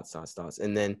breath, thoughts.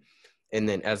 And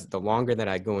then as the longer that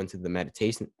I go into the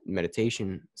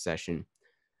meditation session,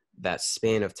 that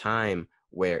span of time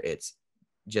where it's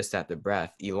just at the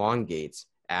breath elongates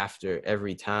after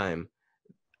every time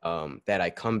that I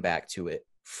come back to it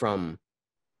from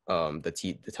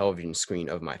the television screen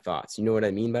of my thoughts. You know what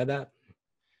I mean by that?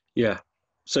 Yeah.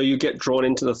 So you get drawn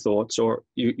into the thoughts, or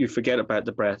you forget about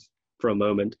the breath for a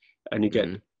moment, and you get,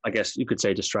 I guess you could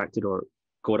say, distracted or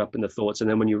caught up in the thoughts. And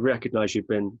then when you recognize you've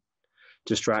been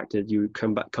distracted, you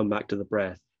come back to the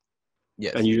breath.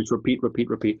 Yes. And you just repeat,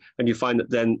 and you find that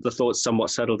then the thoughts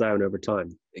somewhat settle down over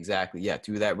time. Exactly. Yeah.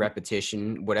 Through that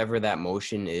repetition, whatever that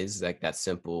motion is, like that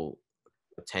simple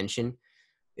attention,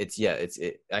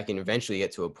 I can eventually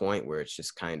get to a point where it's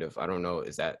just kind of, I don't know,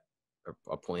 is that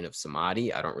a point of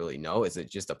samadhi? I don't really know. Is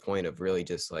it just a point of really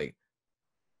just like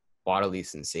bodily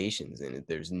sensations, and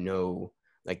there's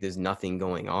nothing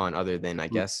going on other than, I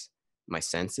guess, my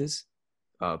senses,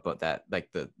 but that like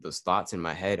those thoughts in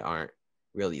my head aren't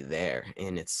really there,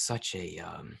 and it's such a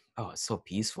it's so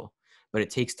peaceful, but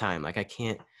it takes time. Like I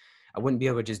wouldn't be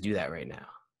able to just do that right now.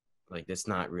 Like that's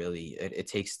not really it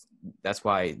takes, that's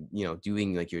why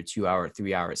doing like your 2-hour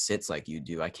 3-hour sits like you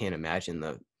do, I can't imagine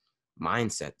the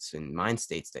mindsets and mind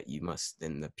states that you must,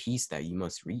 and the peace that you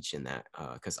must reach in that,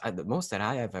 because the most that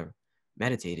I have ever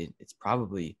meditated, it's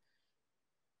probably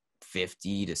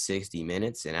 50 to 60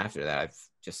 minutes, and after that I've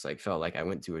just like felt like I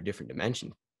went to a different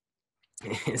dimension.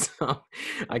 So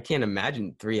I can't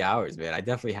imagine 3 hours, man. I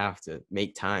definitely have to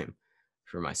make time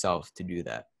for myself to do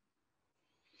that.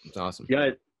 It's awesome.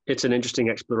 Yeah, it's an interesting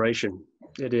exploration.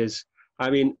 It is. I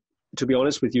mean, to be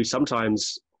honest with you,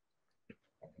 sometimes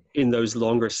in those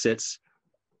longer sits,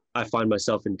 I find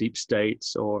myself in deep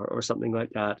states or something like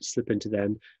that, slip into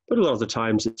them. But a lot of the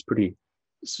times it's pretty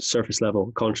surface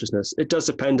level consciousness. It does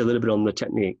depend a little bit on the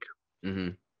technique.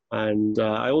 And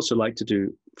I also like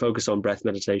to focus on breath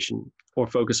meditation or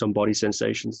focus on body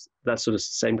sensations. That's sort of the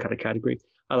same kind of category.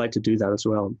 I like to do that as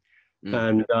well.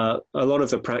 And a lot of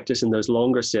the practice in those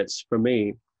longer sits for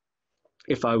me,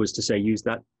 if I was to say use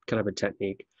that kind of a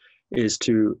technique, is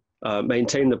to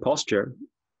maintain the posture.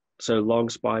 So long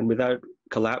spine without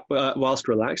collapse, whilst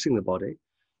relaxing the body.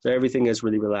 So everything is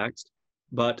really relaxed,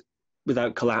 but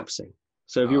without collapsing.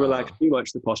 So if you relax too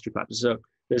much, the posture collapses. So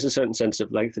there's a certain sense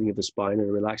of lengthening of the spine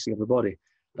and relaxing of the body.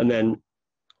 And then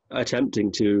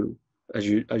attempting to, as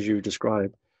you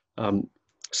describe,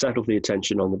 settle the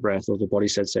attention on the breath or the body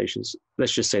sensations.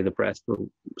 Let's just say the breath,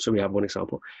 so we have one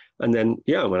example. And then,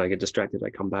 when I get distracted, I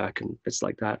come back, and it's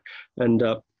like that. And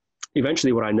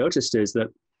eventually what I noticed is that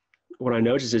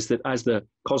as the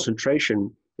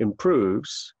concentration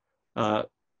improves,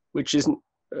 which isn't,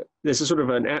 there's a sort of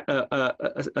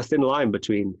a thin line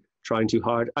between trying too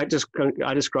hard. I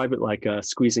describe it like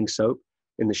squeezing soap.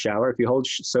 in the shower. If you hold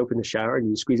soap in the shower and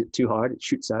you squeeze it too hard, it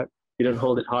shoots out. You don't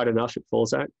hold it hard enough, it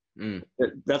falls out.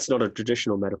 That's not a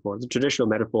traditional metaphor. The traditional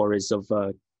metaphor is of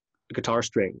a guitar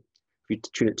string. If you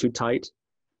tune it too tight,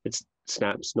 it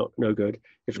snaps, no good.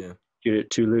 If you tune it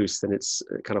too loose, then it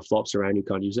kind of flops around, you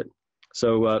can't use it.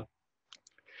 So,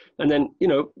 and then,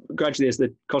 gradually as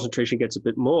the concentration gets a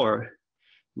bit more,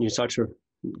 you start to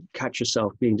catch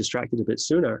yourself being distracted a bit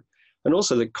sooner. And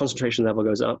also the concentration level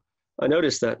goes up. I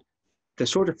noticed that the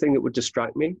sort of thing that would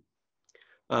distract me,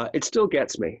 it still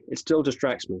gets me, it still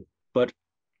distracts me. But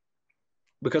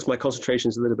because my concentration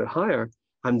is a little bit higher,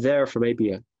 I'm there for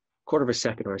maybe a quarter of a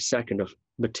second or a second of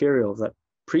material that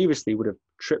previously would have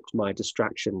tripped my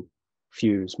distraction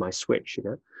fuse, my switch,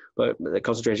 but the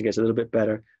concentration gets a little bit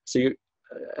better. So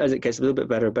as it gets a little bit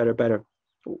better,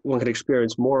 one can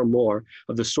experience more and more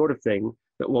of the sort of thing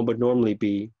that one would normally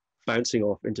be bouncing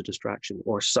off into distraction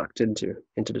or sucked into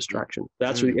distraction.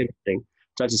 That's really interesting.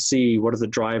 Try to see what are the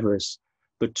drivers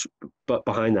but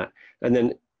behind that. And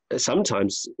then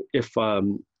sometimes if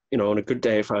on a good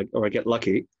day, if I get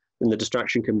lucky, then the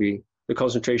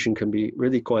concentration can be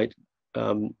really quite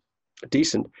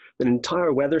decent. Then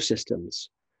entire weather systems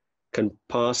can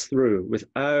pass through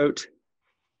without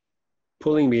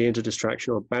pulling me into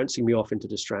distraction or bouncing me off into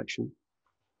distraction.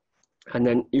 And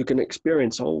then you can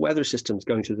experience whole weather systems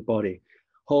going through the body,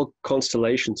 whole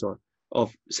constellations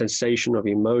of sensation, of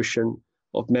emotion,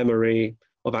 of memory,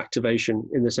 of activation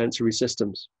in the sensory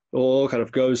systems. It all kind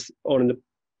of goes on in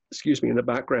the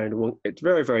background. It's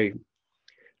very, very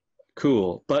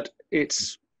cool, but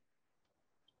it's,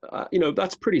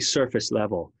 that's pretty surface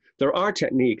level. There are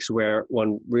techniques where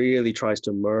one really tries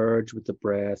to merge with the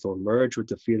breath or merge with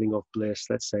the feeling of bliss,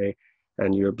 let's say,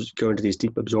 and you go into these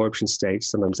deep absorption states.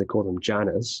 Sometimes they call them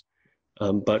jhanas.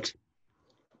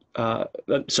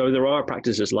 So there are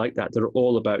practices like that are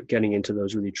all about getting into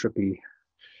those really trippy,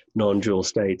 non-dual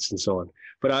states and so on.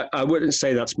 But I wouldn't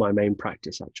say that's my main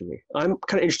practice, actually. I'm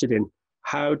kind of interested in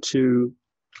how to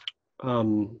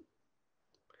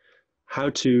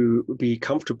be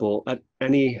comfortable at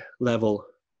any level,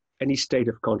 any state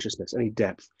of consciousness, any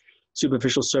depth,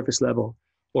 superficial, surface level,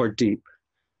 or deep,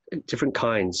 different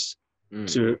kinds,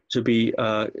 to be,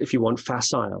 if you want,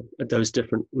 facile at those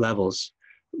different levels,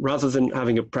 rather than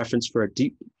having a preference for a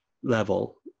deep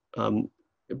level,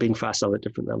 being facile at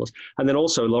different levels. And then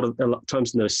also a lot of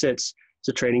times in those sits, it's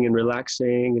a training in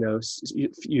relaxing,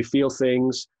 you feel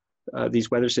things, these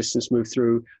weather systems move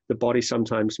through the body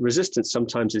sometimes. Resistance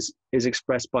sometimes is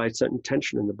expressed by a certain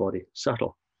tension in the body,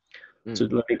 subtle. So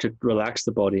learning to relax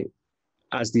the body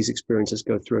as these experiences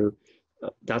go through,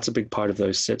 that's a big part of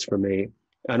those sits for me.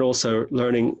 And also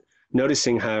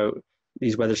noticing how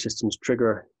these weather systems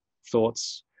trigger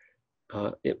thoughts,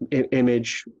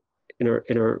 image,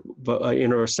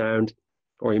 inner sound,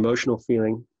 or emotional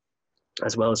feeling,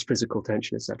 as well as physical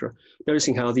tension, etc.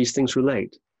 Noticing how these things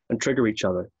relate and trigger each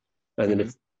other. And then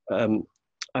if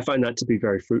I find that to be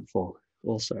very fruitful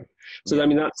also. So I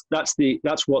mean,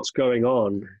 that's what's going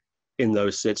on in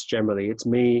those sits generally. It's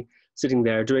me sitting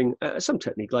there doing some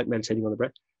technique like meditating on the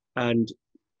breath, and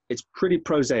it's pretty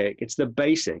prosaic. It's the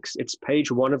basics. It's page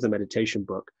 1 of the meditation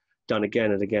book done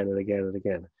again and again and again and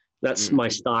again. That's my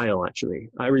style, actually.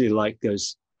 I really like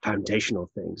those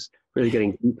foundational things, really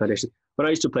getting deep foundation. When I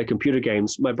used to play computer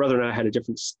games, my brother and I had a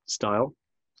different style.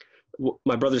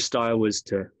 My brother's style was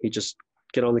he'd just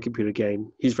get on the computer game.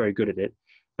 He's very good at it.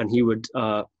 And he would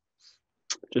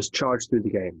just charge through the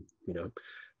game,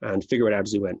 and figure it out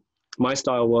as he went. My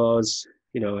style was,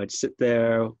 I'd sit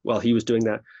there while he was doing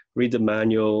that, read the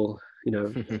manual,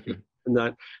 and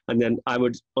that. And then I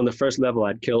would, on the first level,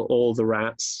 I'd kill all the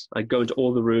rats. I'd go into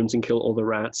all the rooms and kill all the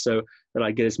rats so that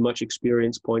I'd get as much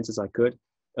experience points as I could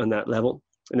on that level.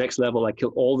 The next level, I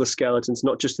kill all the skeletons,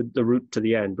 not just the route to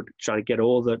the end, but try to get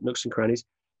all the nooks and crannies.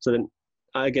 So then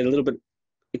I get a little bit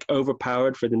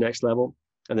overpowered for the next level.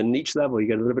 And then each level, you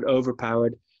get a little bit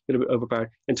overpowered,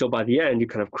 until by the end, you're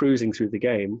kind of cruising through the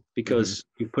game because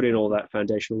you put in all that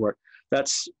foundational work.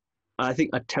 That's, I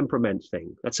think, a temperament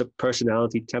thing. That's a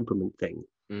personality temperament thing.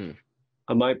 And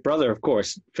my brother, of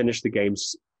course, finished the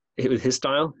games with his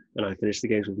style, and I finished the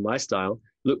games with my style.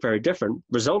 Look very different,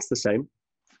 results the same,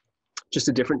 just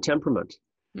a different temperament.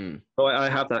 So I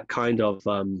have that kind of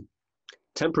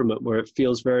temperament where it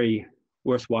feels very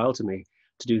worthwhile to me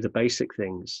to do the basic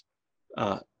things,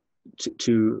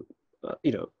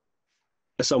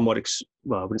 somewhat,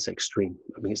 I wouldn't say extreme.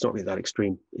 I mean, it's not really that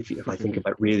extreme. If I think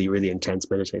about really, really intense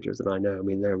meditators that I know, I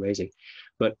mean, they're amazing.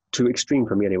 But too extreme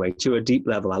for me anyway, to a deep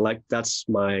level. That's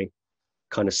my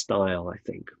kind of style, I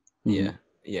think. Yeah.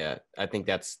 I think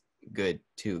that's good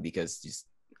too, because just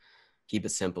keep it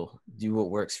simple. Do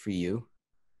what works for you.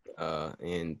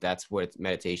 And that's what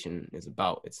meditation is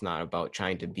about. It's not about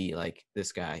trying to be like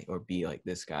this guy or be like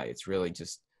this guy. It's really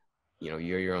just, you're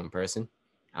your own person.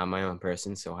 I'm my own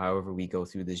person. So however we go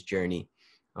through this journey,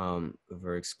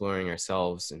 we're exploring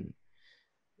ourselves, and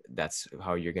that's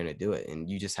how you're going to do it. And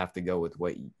you just have to go with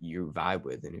what you vibe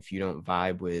with. And if you don't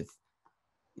vibe with,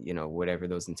 whatever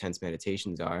those intense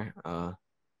meditations are,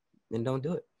 then don't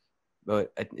do it.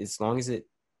 But as long as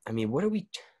what are we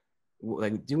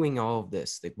like doing all of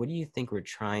this? Like, what do you think we're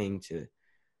trying to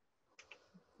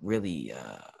really,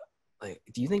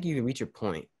 do you think you can reach a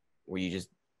point where you just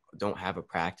don't have a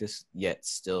practice yet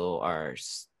still are?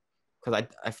 Because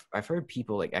I've heard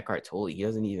people like Eckhart Tolle, he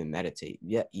doesn't even meditate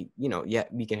yet. Yet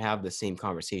we can have the same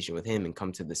conversation with him and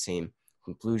come to the same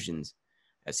conclusions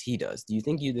as he does. Do you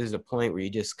think there's a point where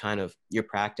you just kind of, your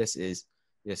practice is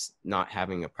just not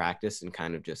having a practice and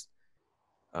kind of just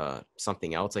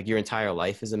something else, like your entire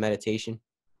life is a meditation?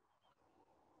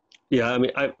 Yeah, I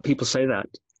mean, people say that.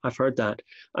 I've heard that,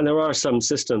 and there are some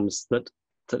systems that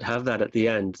have that at the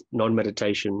end,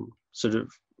 non-meditation sort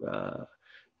of,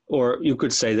 or you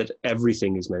could say that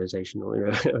everything is meditation, or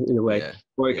in a way, Yeah.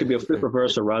 or it could be a flip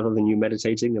reversal. Rather than you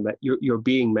meditating, you're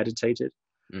being meditated.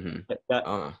 Mm-hmm.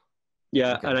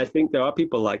 Yeah, Okay. and I think there are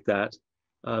people like that.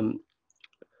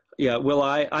 Yeah, well,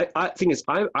 I think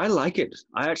I like it.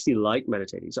 I actually like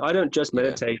meditating. So I don't just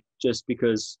meditate just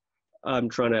because I'm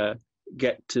trying to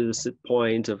get to this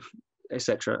point of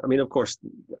etc. I mean, of course,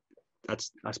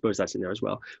 I suppose that's in there as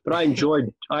well. But I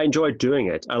enjoy doing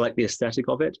it. I like the aesthetic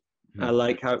of it. Mm-hmm. I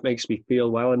like how it makes me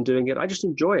feel while I'm doing it. I just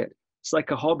enjoy it. It's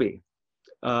like a hobby.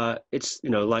 It's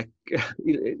like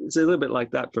it's a little bit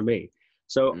like that for me.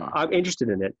 So I'm interested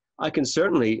in it. I can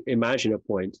certainly imagine a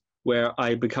point where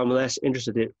I become less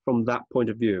interested in it from that point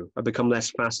of view. I become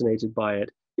less fascinated by it.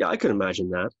 Yeah, I can imagine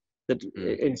that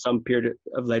in some period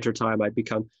of later time I'd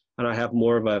become, and I have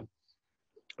more of a,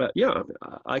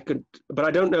 I could, but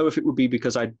I don't know if it would be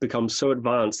because I'd become so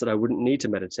advanced that I wouldn't need to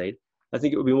meditate. I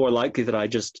think it would be more likely that I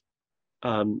just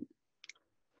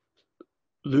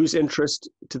lose interest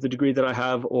to the degree that I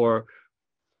have, or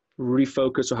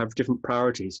refocus or have different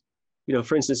priorities.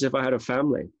 For instance, if I had a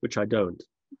family, which I don't,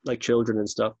 like children and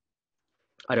stuff,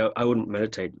 I wouldn't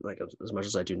meditate like as much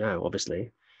as I do now,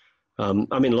 obviously. I'm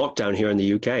in lockdown here in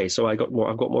the UK, so I've got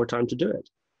more time to do it.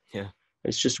 Yeah.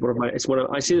 It's just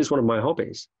I see it as one of my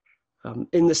hobbies,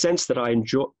 in the sense that I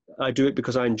do it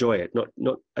because I enjoy it.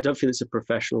 Not, I don't feel it's a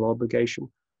professional obligation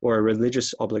or a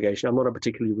religious obligation. I'm not a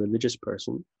particularly religious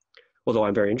person, although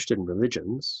I'm very interested in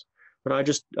religions, but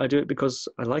I do it because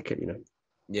I like it,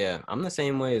 Yeah, I'm the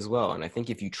same way as well. And I think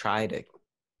if you try to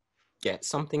get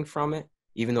something from it,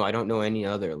 even though I don't know any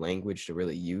other language to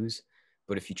really use,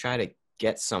 but if you try to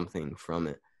get something from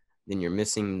it, then you're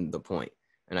missing the point.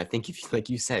 And I think if, like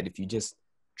you said, if you just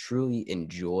truly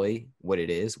enjoy what it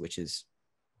is, which is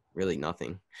really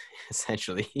nothing,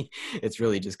 essentially, it's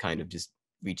really just kind of just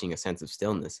reaching a sense of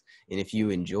stillness. And if you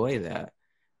enjoy that,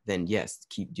 then yes,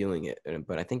 keep doing it.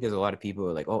 But I think there's a lot of people who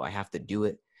are like, oh, I have to do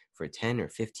it for 10 or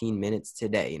 15 minutes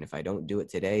today. And if I don't do it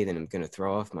today, then I'm going to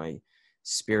throw off my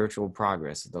spiritual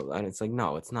progress. And it's like,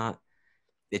 no, it's not.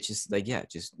 It's just like, yeah,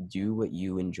 just do what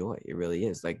you enjoy. It really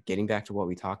is. Like getting back to what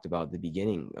we talked about at the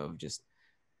beginning of just,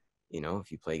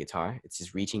 if you play guitar, it's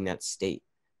just reaching that state.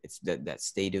 It's that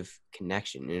state of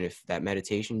connection. And if that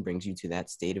meditation brings you to that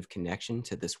state of connection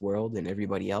to this world and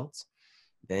everybody else,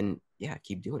 then yeah,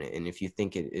 keep doing it. And if you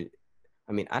think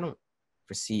I don't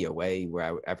foresee a way where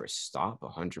I would ever stop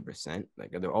 100%.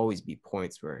 Like there'll always be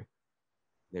points where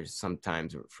there's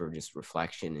sometimes for just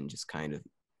reflection and just kind of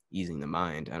easing the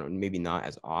mind. Maybe not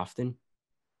as often.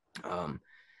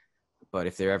 But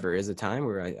if there ever is a time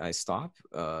where I stop,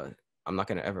 I'm not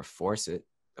going to ever force it.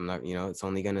 I'm not, it's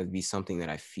only going to be something that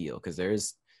I feel.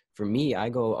 Because for me, I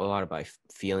go a lot by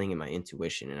feeling and my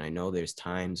intuition. And I know there's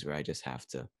times where I just have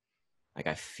to, like,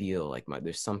 I feel like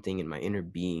there's something in my inner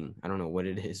being, I don't know what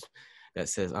it is, that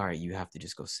says, all right, you have to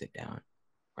just go sit down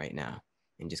right now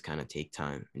and just kind of take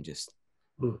time and just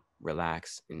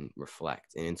relax and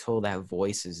reflect. And until that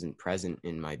voice isn't present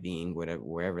in my being,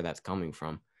 wherever that's coming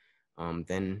from,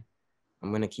 then I'm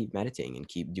going to keep meditating and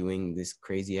keep doing these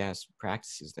crazy ass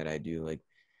practices that I do. Like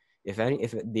if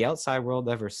the outside world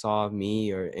ever saw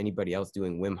me or anybody else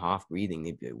doing Wim Hof breathing,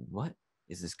 they'd be like, what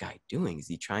is this guy doing? Is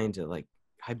he trying to like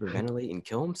hyperventilate and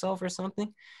kill himself or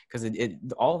something? Because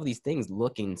all of these things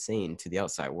look insane to the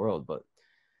outside world, but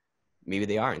maybe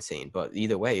they are insane. But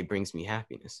either way, it brings me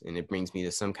happiness and it brings me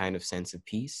to some kind of sense of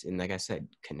peace and, like I said,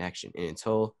 connection. And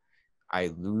until I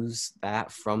lose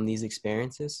that from these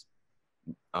experiences,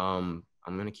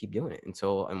 I'm gonna keep doing it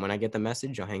and when I get the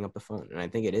message, I'll hang up the phone. And I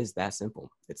think it is that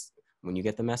simple. It's when you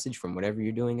get the message from whatever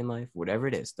you're doing in life, whatever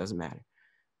it is, doesn't matter.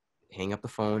 Hang up the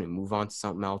phone and move on to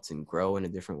something else and grow in a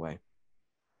different way.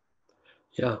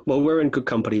 Yeah, well, we're in good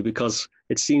company because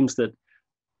it seems that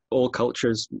all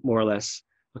cultures, more or less,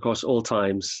 across all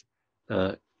times,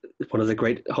 uh, one of the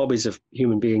great hobbies of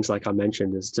human beings, like I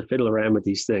mentioned, is to fiddle around with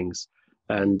these things.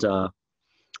 And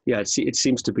yeah, it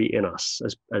seems to be in us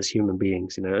as human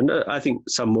beings, you know. And I think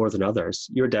some more than others.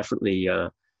 You're definitely,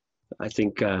 I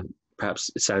think, perhaps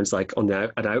it sounds like an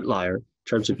outlier in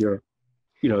terms of your,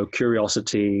 you know,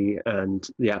 curiosity and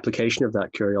the application of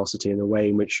that curiosity and the way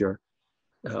in which you're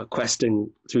questing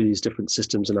through these different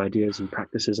systems and ideas and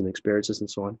practices and experiences and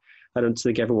so on. I don't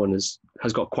think everyone has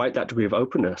got quite that degree of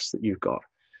openness that you've got.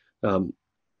 Um,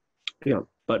 you know,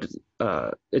 but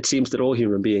it seems that all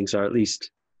human beings are at least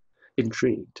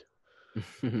intrigued.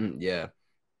 Yeah,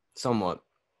 somewhat.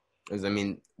 Because I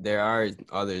mean, there are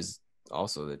others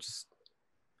also that just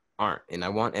aren't, and I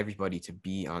want everybody to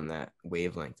be on that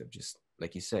wavelength of just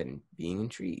like you said, being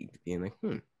intrigued, being like,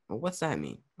 well, what's that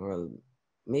mean? Or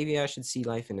maybe I should see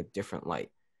life in a different light.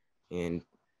 And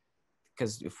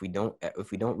because if we don't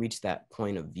reach that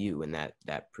point of view and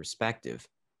that perspective,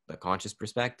 the conscious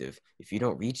perspective, if you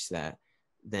don't reach that,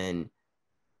 then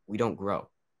we don't grow.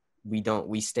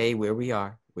 We stay where we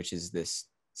are, which is this,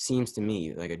 seems to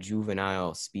me like a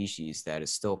juvenile species that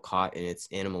is still caught in its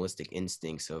animalistic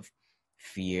instincts of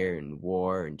fear and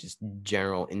war and just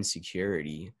general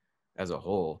insecurity as a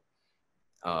whole.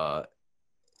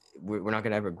 We're not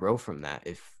going to ever grow from that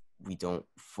if we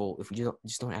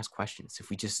just don't ask questions, if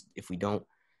we don't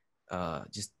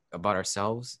just about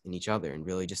ourselves and each other and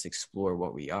really just explore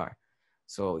what we are.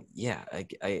 So yeah,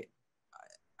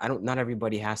 I don't, not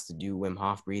everybody has to do Wim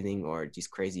Hof breathing or these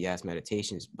crazy ass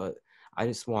meditations, but I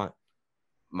just want,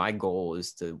 my goal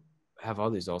is to have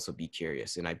others also be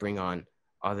curious. And I bring on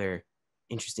other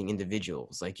interesting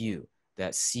individuals like you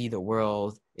that see the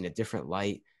world in a different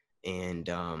light and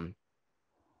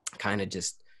kind of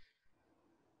just,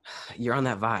 you're on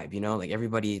that vibe, you know, like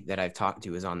everybody that I've talked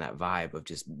to is on that vibe of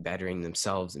just bettering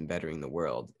themselves and bettering the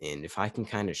world. And if I can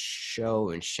kind of show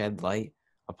and shed light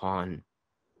upon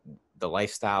the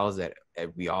lifestyles that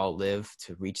we all live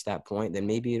to reach that point, then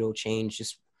maybe it'll change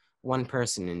just one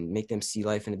person and make them see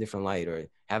life in a different light, or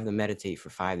have them meditate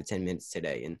for 5 to 10 minutes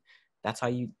today. And that's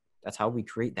how we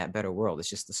create that better world. It's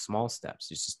just the small steps.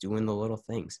 It's just doing the little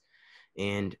things.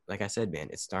 And like I said, man,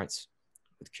 it starts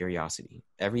with curiosity.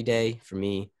 Every day for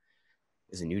me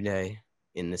is a new day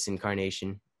in this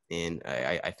incarnation. And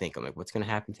I think, I'm like, what's going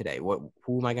to happen today?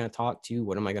 Who am I going to talk to?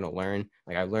 What am I going to learn?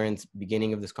 Like I learned at the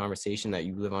beginning of this conversation that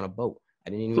you live on a boat. I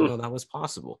didn't even know that was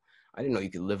possible. I didn't know you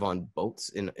could live on boats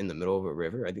in the middle of a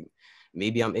river. I think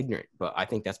maybe I'm ignorant, but I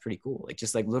think that's pretty cool. Like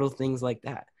just like little things like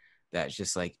that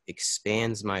just like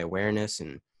expands my awareness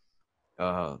and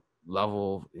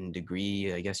level and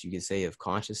degree, I guess you could say, of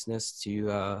consciousness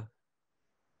to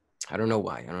I don't know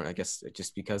why. I guess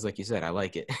just because, like you said, I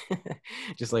like it.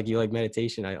 Just like you like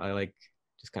meditation, I like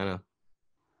just kind of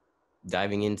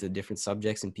diving into different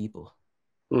subjects and people.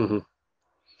 Mm-hmm.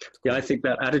 Yeah, I think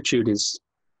that attitude is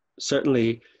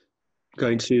certainly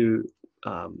going to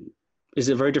is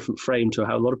a very different frame to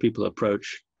how a lot of people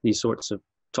approach these sorts of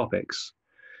topics,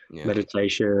 Yeah.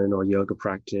 meditation or yoga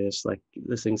practice, like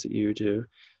the things that you do.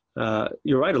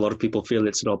 You're right. A lot of people feel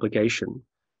it's an obligation.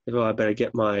 Oh, I better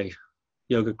get my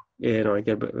yoga in, or I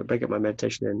better get my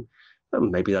meditation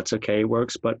in. Maybe that's okay, it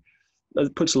works, but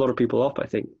it puts a lot of people off. I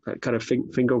think that kind of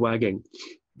finger wagging.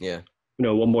 Yeah. You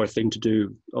know, one more thing to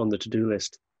do on the to-do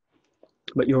list.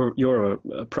 But your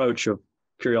approach of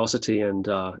curiosity and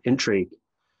intrigue,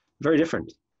 very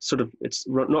different. Sort of, it's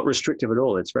not restrictive at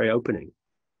all. It's very opening.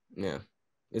 Yeah.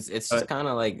 It's just kind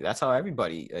of like, that's how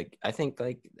everybody, like, I think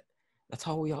like that's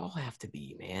how we all have to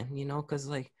be, man, you know, because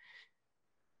like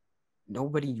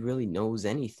nobody really knows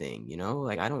anything, you know,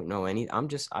 like I don't know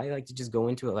I like to just go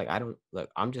into it like,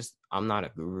 I'm not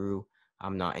a guru,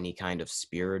 I'm not any kind of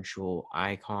spiritual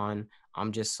icon,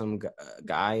 I'm just some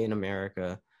guy in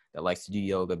America that likes to do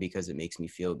yoga because it makes me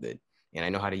feel good, and I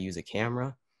know how to use a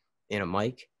camera and a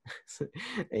mic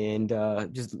and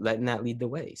just letting that lead the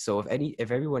way. So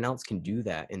if everyone else can do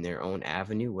that in their own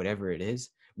avenue, whatever it is,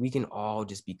 we can all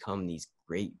just become these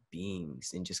great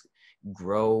beings and just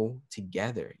grow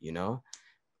together, you know.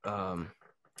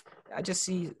 I just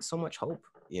see so much hope,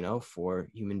 you know, for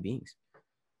human beings.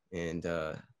 And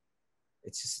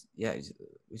it's just, yeah, it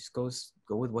just go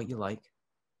with what you like.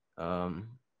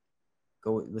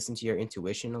 Go listen to your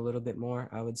intuition a little bit more,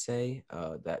 I would say.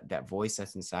 That voice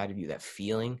that's inside of you, that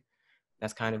feeling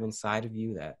that's kind of inside of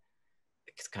you, that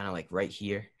it's kind of like right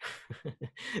here.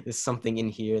 There's something in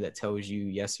here that tells you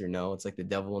yes or no. It's like the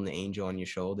devil and the angel on your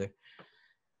shoulder.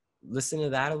 listen to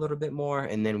that a little bit more,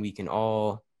 and then we can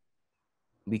all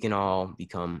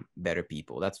become better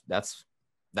people.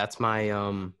 That's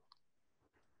my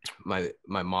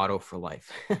motto for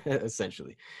life,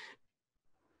 essentially.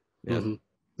 Yeah. Mm-hmm.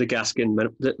 The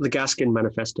Gaskin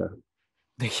Manifesto.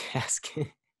 The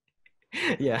Gaskin.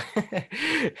 Yeah.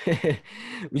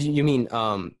 You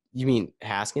mean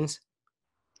Haskins?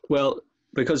 Well,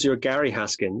 because you're Gary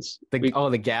Haskins, The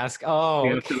Gask. Oh, we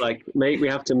have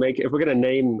okay. to make if we're going to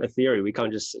name a theory, we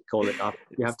can't just call it up.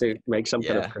 We have to make some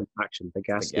kind of Yeah, contraction. The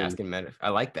the Gaskin. Gaskin meta. I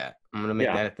like that. I'm gonna make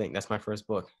Yeah. that a thing. That's my first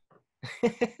book.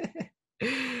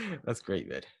 That's great,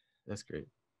 man. That's great.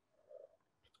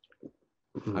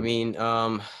 Mm-hmm. I mean,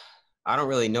 I don't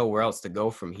really know where else to go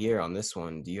from here on this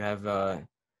one. Do you have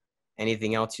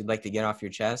anything else you'd like to get off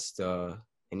your chest?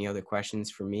 Any other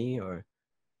questions for me, or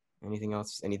anything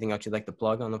else? Anything else you'd like to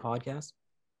plug on the podcast?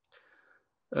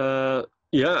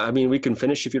 Yeah, I mean, we can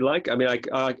finish if you like. I mean,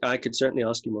 I could certainly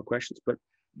ask you more questions, but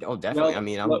Oh, definitely. I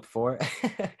mean, I'm for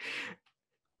it.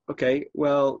 okay.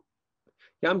 Well,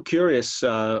 yeah, I'm curious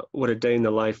what a day in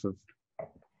the life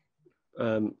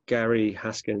of Gary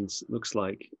Haskins looks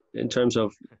like in terms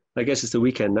of. I guess it's the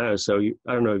weekend now, so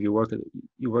I don't know if you work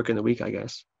in the week. I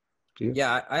guess. Do you?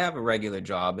 Yeah, I have a regular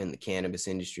job in the cannabis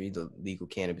industry, the legal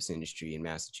cannabis industry in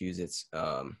Massachusetts.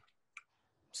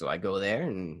 So I go there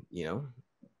and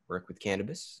work with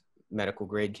cannabis, medical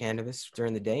grade cannabis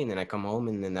during the day, and then I come home,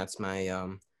 and then that's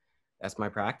my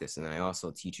practice. And then I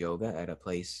also teach yoga at a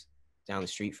place down the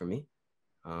street from me,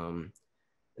 and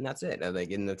that's it.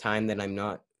 Like in the time that I'm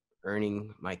not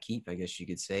earning my keep, I guess you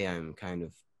could say, I'm kind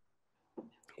of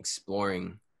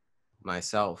exploring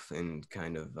myself and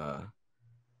kind of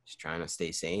just trying to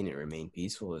stay sane and remain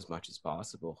peaceful as much as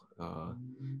possible.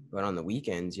 But on the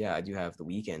weekends, yeah, I do have the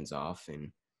weekends off,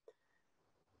 and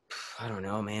I don't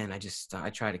know, man. I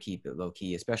try to keep it low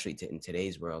key, especially in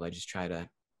today's world. I just try to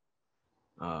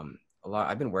a lot.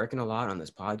 I've been working a lot on this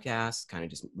podcast, kind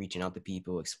of just reaching out to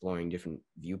people, exploring different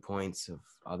viewpoints of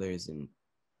others, and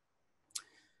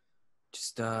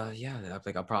just yeah.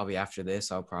 Like I'll probably after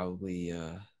this, I'll probably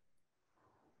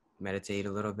meditate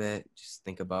a little bit, just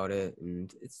think about it,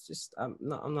 and it's just I'm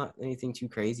not anything too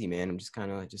crazy, man. I'm just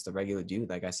kind of just a regular dude,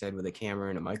 like I said, with a camera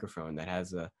and a microphone that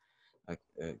has a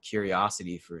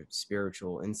curiosity for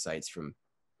spiritual insights from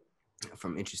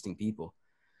interesting people.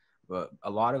 But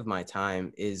a lot of my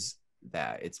time is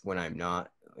that it's when I'm not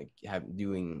like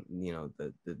doing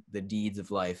the deeds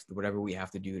of life, whatever we have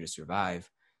to do to survive.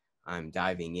 I'm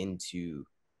diving into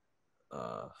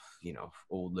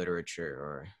old literature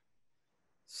or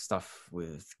stuff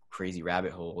with crazy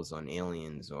rabbit holes on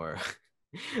aliens, or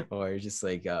or just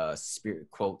like spirit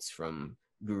quotes from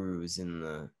gurus in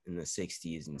the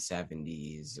 60s and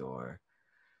 70s, or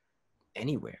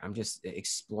anywhere. I'm just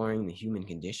exploring the human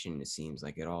condition, it seems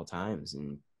like, at all times.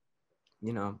 And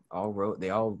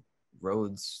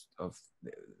roads of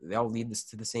they all lead us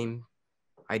to the same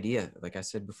idea. Like I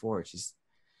said before, it's just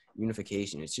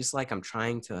unification. It's just like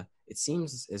it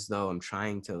seems as though I'm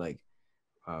trying to like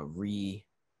reiterate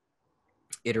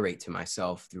to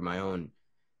myself through my own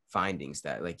findings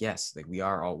that, like, yes, like we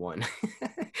are all one.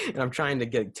 And I'm trying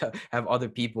to have other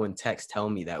people in text tell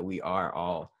me that we are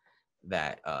all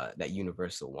that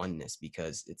universal oneness,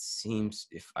 because it seems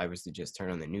if I was to just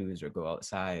turn on the news or go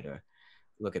outside or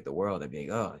look at the world, I'd be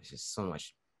like, oh, it's just so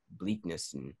much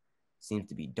bleakness and seems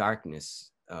to be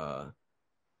darkness,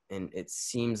 and it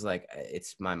seems like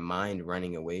it's my mind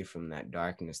running away from that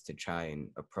darkness to try and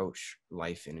approach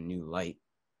life in a new light,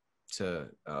 to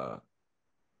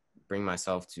bring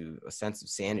myself to a sense of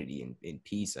sanity and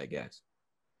peace, I guess,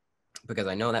 because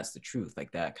I know that's the truth.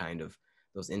 Like that kind of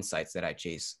those insights that I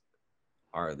chase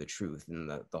are the truth, and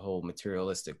the whole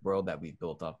materialistic world that we've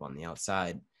built up on the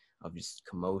outside of just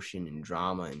commotion and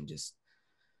drama and just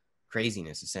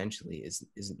craziness essentially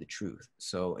isn't the truth.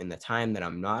 So in the time that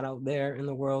I'm not out there in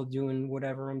the world doing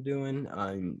whatever I'm doing,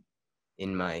 I'm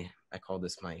in I call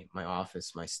this my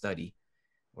office, my study,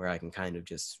 where I can kind of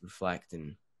just reflect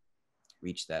and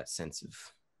reach that sense of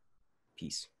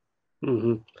peace.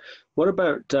 Mm-hmm. What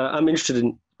about? I'm interested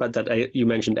in about that. You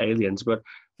mentioned aliens, but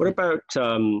what about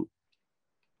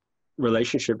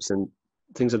relationships and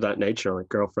things of that nature, like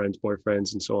girlfriends,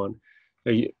 boyfriends, and so on?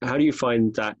 How do you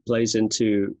find that plays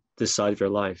into this side of your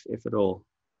life, if at all?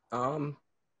 Um,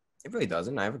 it really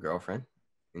doesn't. I have a girlfriend,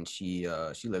 and she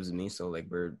lives with me, so like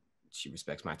she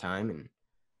respects my time, and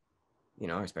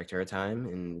I respect her time,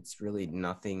 and it's really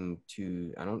nothing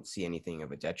to. I don't see anything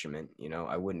of a detriment.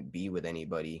 I wouldn't be with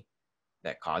anybody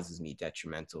that causes me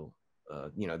detrimental.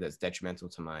 That's detrimental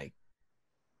to my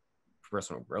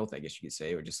personal growth, I guess you could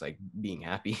say, or just like being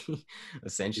happy,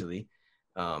 essentially.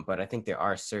 But I think there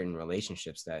are certain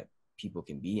relationships that people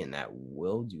can be in that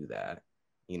will do that,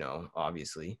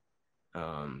 obviously.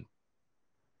 And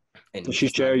Does she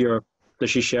it's not. share your Does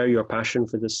she share your passion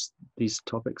for these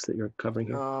topics that you're covering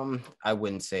here? I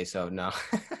wouldn't say so. No.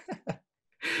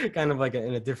 Kind of like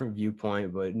in a different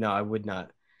viewpoint, but no, I would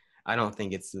not. I don't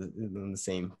think it's in the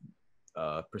same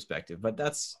perspective, but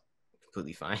that's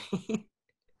completely fine.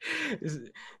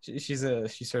 She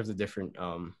serves a different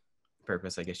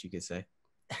purpose, I guess you could say.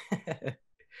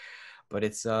 But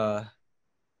it's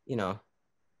you know,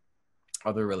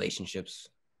 other relationships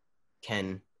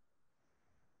can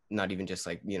not even just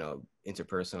like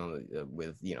interpersonal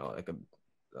with like a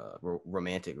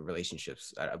romantic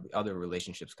relationships. Other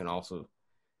relationships can also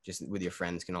just with your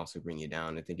friends can also bring you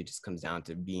down. I think it just comes down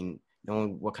to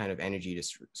knowing what kind of energy to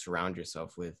surround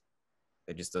yourself with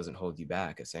that just doesn't hold you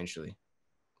back, essentially.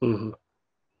 Mm-hmm.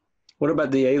 What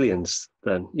about the aliens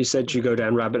then? You said you go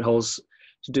down rabbit holes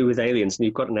to do with aliens, and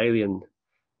you've got an alien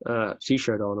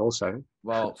t-shirt on also.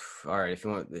 Well, all right. If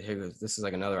you want, this is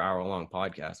like another hour-long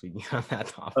podcast. We can get on that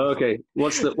topic. Okay,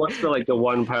 what's the like the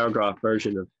one paragraph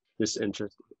version of this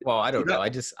interest? Well, I don't know.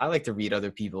 I like to read other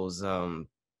people's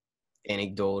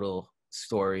anecdotal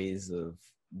stories of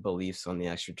beliefs on the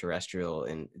extraterrestrial,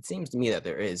 and it seems to me that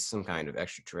there is some kind of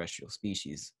extraterrestrial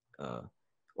species,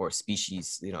 or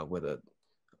species, with a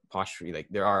apostrophe. Like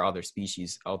there are other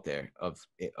species out there of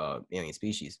alien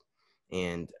species,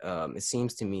 and it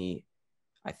seems to me,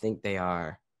 I think they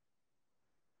are.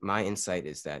 My insight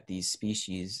is that these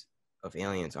species of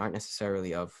aliens aren't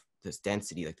necessarily of this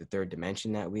density, like the third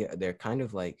dimension that they're kind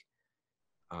of like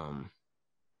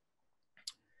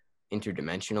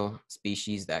interdimensional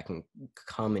species that can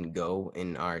come and go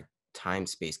in our time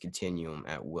space continuum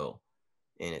at will.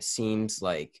 And it seems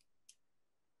like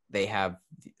they have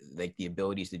like the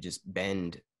abilities to just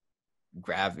bend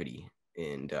gravity,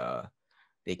 and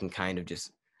they can kind of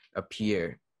just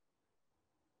appear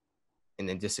and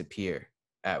then disappear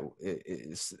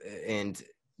and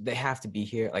they have to be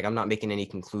here. Like I'm not making any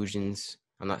conclusions.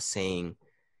 I'm not saying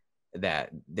that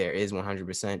there is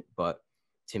 100%, but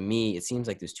to me, it seems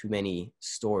like there's too many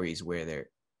stories where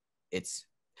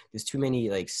there's too many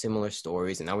like similar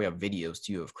stories, and now we have videos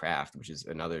too of craft, which is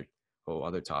another whole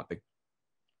other topic.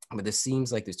 But this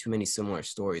seems like there's too many similar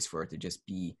stories for it to just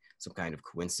be some kind of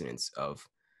coincidence of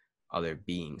other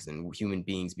beings and human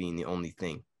beings being the only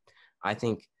thing. I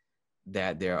think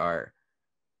that there are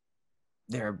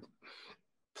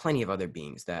plenty of other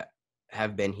beings that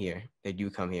have been here, they do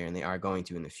come here, and they are going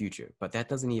to in the future. But that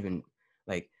doesn't even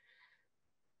like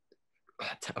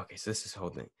okay, so this is the whole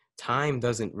thing. Time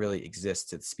doesn't really exist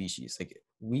to the species. Like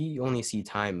we only see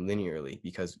time linearly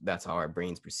because that's how our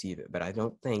brains perceive it. But I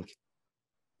don't think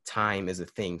time is a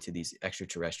thing to these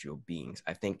extraterrestrial beings.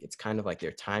 I think it's kind of like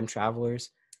they're time travelers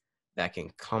that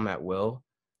can come at will,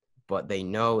 but they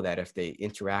know that if they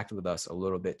interact with us a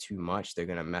little bit too much, they're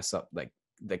gonna mess up like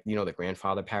the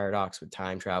grandfather paradox with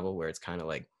time travel, where it's kind of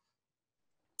like,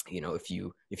 if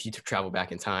you travel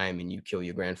back in time and you kill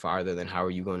your grandfather, then how are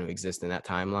you going to exist in that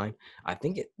timeline? I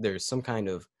think there's some kind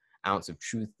of ounce of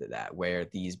truth to that, where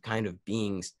these kind of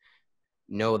beings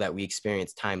know that we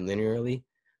experience time linearly.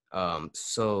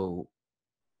 So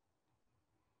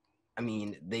I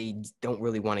mean, they don't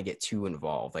really want to get too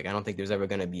involved. Like I don't think there's ever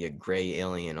going to be a gray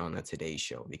alien on a Today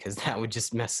Show, because that would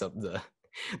just mess up the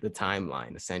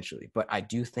timeline essentially. But I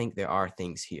do think there are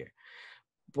things here.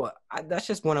 But that's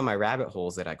just one of my rabbit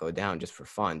holes that I go down just for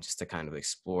fun, just to kind of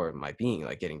explore my being,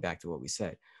 like getting back to what we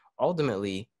said.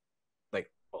 Ultimately,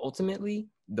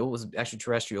 those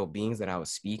extraterrestrial beings that I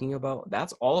was speaking about,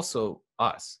 that's also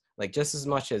us. Like just as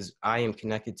much as I am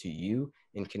connected to you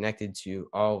and connected to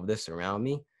all of this around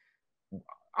me,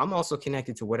 I'm also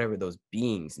connected to whatever those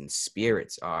beings and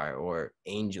spirits are, or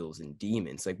angels and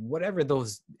demons, like whatever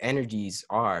those energies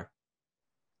are.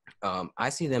 I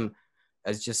see them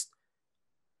as just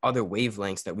other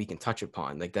wavelengths that we can touch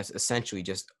upon. Like that's essentially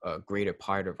just a greater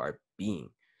part of our being.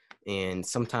 And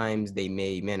sometimes they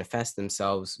may manifest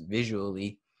themselves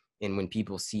visually, and when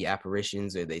people see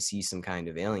apparitions or they see some kind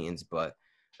of aliens, but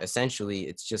essentially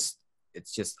it's just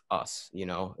us,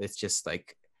 it's just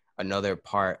like another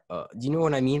part. Do you know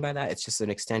what I mean by that? It's just an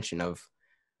extension of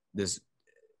this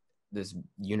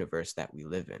universe that we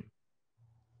live in.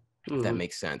 If that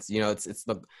makes sense. It's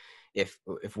the if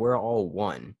we're all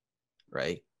one,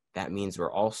 right, that means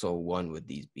we're also one with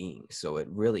these beings. So it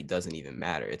really doesn't even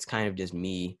matter. It's kind of just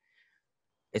me.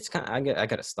 It's kind of, I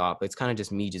gotta stop. It's kind of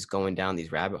just me just going down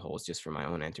these rabbit holes just for my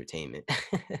own entertainment.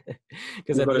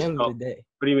 Because at the end of the day.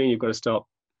 What do you mean you've got to stop?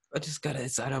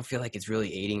 I don't feel like it's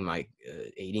really aiding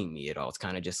me at all. It's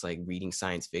kind of just like reading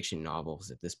science fiction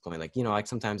novels at this point. Like, like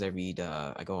sometimes I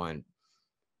go on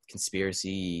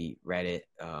conspiracy Reddit,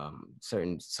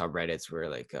 certain subreddits where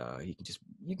like,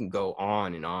 you can go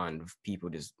on and on of people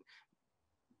just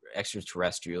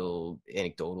extraterrestrial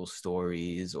anecdotal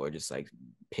stories or just like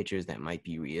pictures that might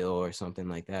be real or something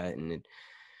like that. And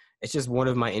it's just one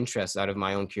of my interests out of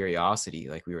my own curiosity,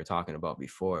 like we were talking about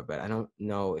before. But I don't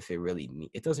know if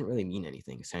it doesn't really mean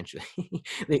anything, essentially.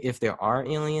 If there are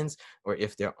aliens or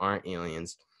if there aren't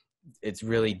aliens, it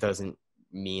really doesn't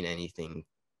mean anything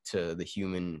to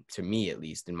me at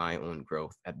least, in my own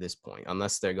growth at this point,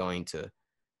 unless they're going to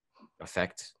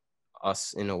affect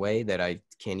us in a way that I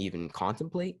can't even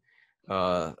contemplate,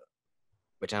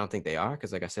 which I don't think they are,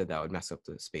 because like I said, that would mess up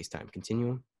the space-time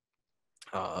continuum.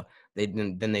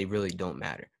 Then they really don't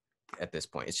matter at this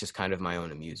point. It's just kind of my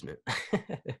own amusement.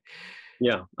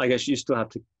 Yeah, I guess you still have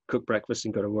to cook breakfast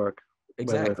and go to work.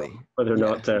 Exactly. Whether or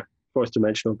not fourth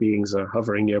dimensional beings are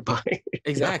hovering nearby.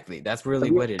 Exactly. That's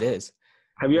really what it is.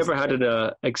 Have you ever had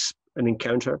an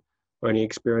encounter or any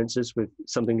experiences with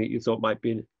something that you thought might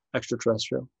be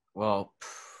extraterrestrial? Well,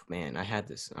 man, I had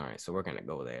this. All right, so we're gonna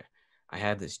go there. I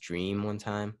had this dream one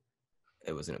time.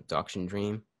 It was an abduction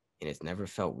dream, and it's never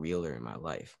felt realer in my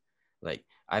life. Like,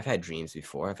 I've had dreams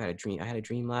before. I had a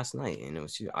dream last night, and it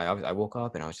was I woke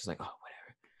up and I was just like, oh,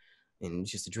 whatever, and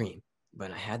it's just a dream.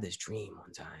 But I had this dream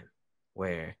one time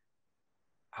where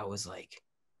I was like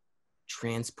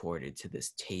transported to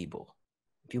this table.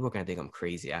 People are gonna think I'm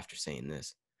crazy after saying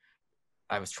this.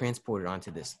 I was transported onto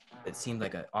this, it seemed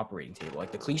like an operating table,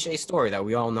 like the cliche story that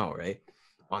we all know, right?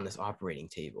 On this operating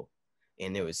table.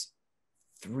 And there was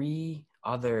three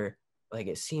other, like,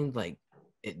 it seemed like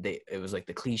it was like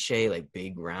the cliche, like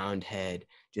big round head,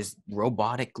 just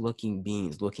robotic looking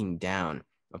beings looking down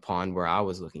upon where I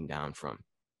was looking down from.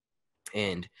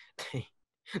 And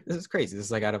this is crazy. This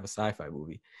is like out of a sci-fi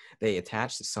movie. They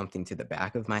attached something to the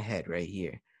back of my head right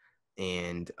here.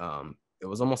 And it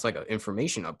was almost like an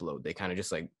information upload. They kind of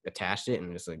just like attached it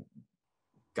and just like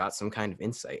got some kind of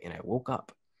insight. And I woke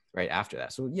up right after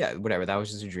that. So yeah, whatever. That was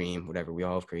just a dream. Whatever. We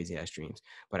all have crazy ass dreams.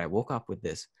 But I woke up with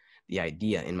the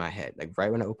idea in my head, like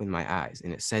right when I opened my eyes,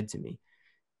 and it said to me,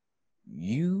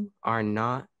 "You are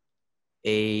not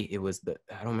I don't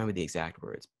remember the exact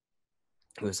words.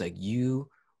 It was like, you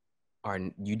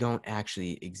don't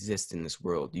actually exist in this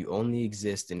world. You only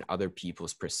exist in other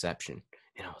people's perception."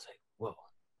 And I was like, whoa.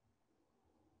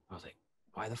 I was like,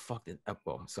 why the fuck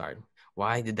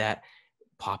why did that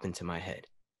pop into my head?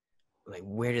 Like,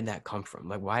 where did that come from?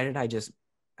 Like, why did I just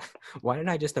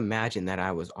imagine that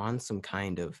I was on some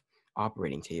kind of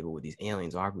operating table with these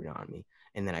aliens operating on me?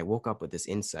 And then I woke up with this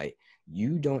insight.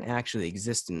 You don't actually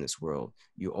exist in this world.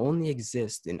 You only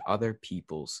exist in other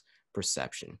people's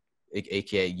perception,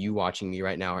 aka you watching me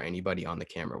right now or anybody on the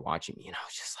camera watching me. And I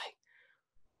was just like,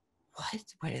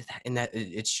 what is that? And that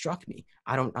it struck me.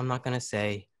 I'm not gonna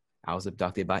say I was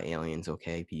abducted by aliens,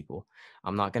 okay, people.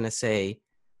 I'm not gonna say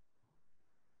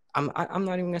I'm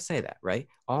not even gonna say that, right?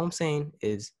 All I'm saying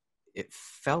is it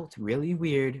felt really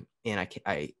weird, and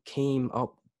I came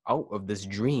up out of this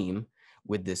dream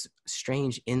with this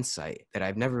strange insight that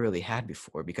I've never really had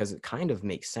before, because it kind of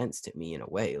makes sense to me in a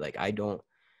way. Like, I'm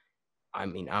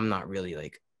not really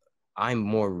like, I'm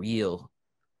more real.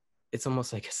 It's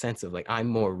almost like a sense of like, I'm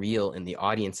more real in the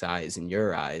audience eyes and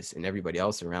your eyes and everybody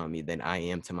else around me than I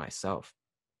am to myself.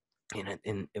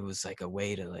 And it was like a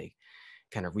way to like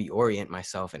kind of reorient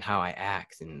myself and how I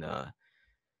act and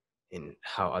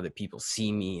how other people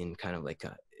see me, and kind of like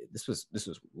this was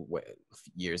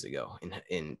years ago,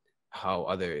 and how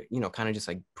other, kind of just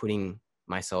like putting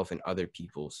myself in other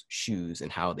people's shoes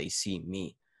and how they see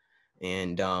me.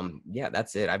 And yeah,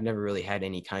 that's it. I've never really had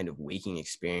any kind of waking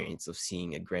experience of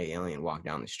seeing a gray alien walk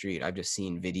down the street. I've just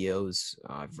seen videos,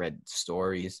 I've read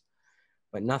stories,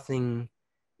 but nothing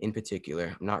in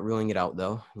particular. I'm not ruling it out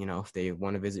though. If they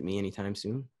want to visit me anytime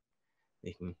soon,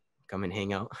 they can come and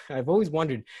hang out. I've always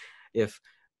wondered if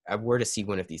I were to see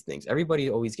one of these things.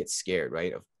 Everybody always gets scared,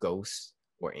 right, of ghosts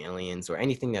or aliens or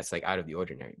anything that's like out of the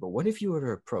ordinary. But what if you were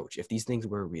to approach, if these things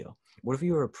were real, what if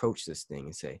you were to approach this thing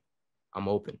and say, I'm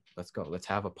open. Let's go. Let's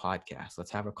have a podcast.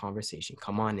 Let's have a conversation.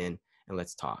 Come on in and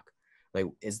let's talk. Like,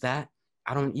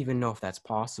 I don't even know if that's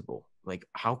possible. Like,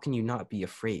 how can you not be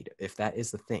afraid if that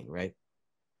is the thing, right?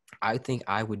 I think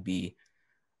I would be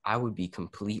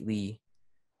completely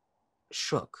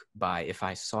shook by if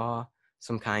I saw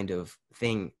some kind of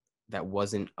thing that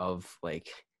wasn't of like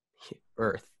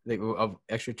Earth, like, of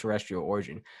extraterrestrial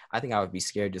origin. I think I would be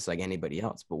scared just like anybody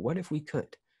else. But what if we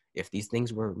could? If these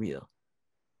things were real,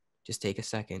 just take a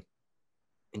second,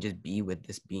 and just be with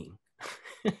this being.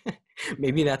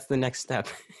 Maybe that's the next step.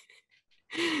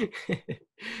 I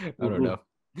don't know.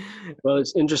 Well,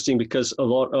 it's interesting because a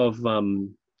lot of,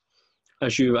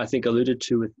 as you, I think, alluded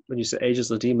to when you said ageless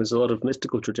demons, a lot of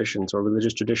mystical traditions or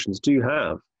religious traditions do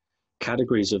have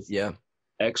categories of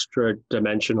extra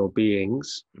dimensional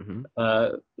beings,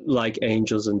 like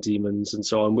angels and demons and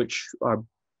so on, which are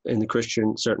in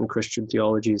the certain Christian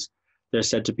theologies, they're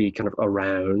said to be kind of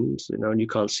around, and you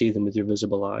can't see them with your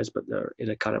visible eyes, but they're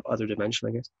in a kind of other dimension,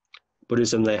 I guess.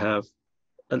 Buddhism, they have,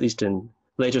 at least in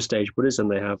later stage Buddhism,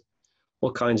 they have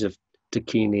all kinds of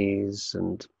dakinis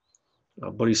and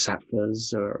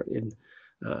bodhisattvas are in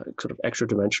sort of extra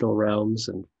dimensional realms,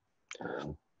 and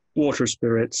water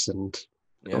spirits and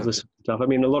all this stuff. I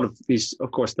mean, a lot of these,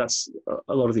 of course, that's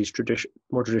a lot of these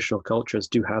more traditional cultures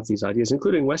do have these ideas,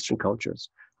 including Western cultures,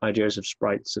 ideas of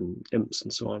sprites and imps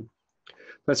and so on.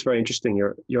 That's very interesting,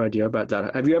 your idea about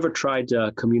that. Have you ever tried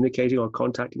communicating or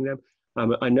contacting them?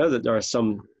 I know that there are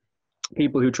some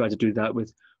people who try to do that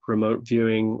with remote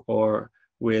viewing or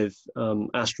with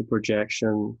astral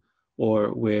projection,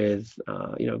 or with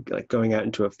like going out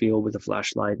into a field with a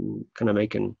flashlight and kind of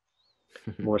making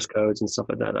Morse codes and stuff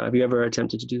like that. Have you ever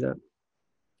attempted to do that?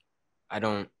 I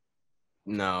don't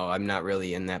know. I'm not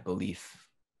really in that belief.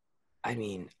 I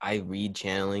mean, I read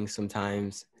channeling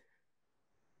sometimes,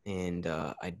 and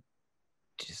I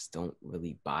just don't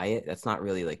really buy it. That's not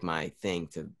really like my thing.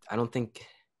 I don't think.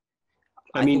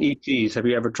 I mean, ETs. Have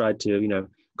you ever tried to,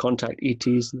 contact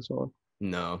ETs and so on?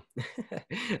 No,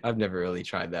 I've never really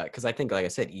tried that, because I think, like I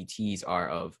said, ETs are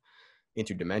of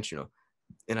interdimensional,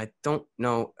 and I don't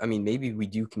know. I mean, maybe we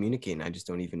do communicate, and I just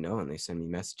don't even know, and they send me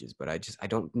messages. But I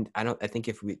think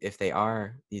if they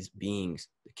are these beings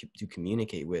to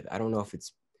communicate with, I don't know if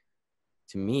it's.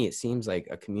 To me, it seems like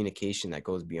a communication that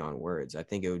goes beyond words. I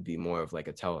think it would be more of like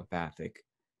a telepathic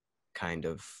kind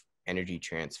of energy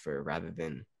transfer rather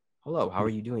than, hello, how are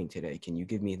you doing today? Can you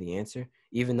give me the answer?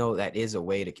 Even though that is a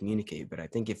way to communicate. But I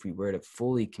think if we were to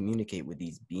fully communicate with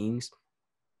these beings,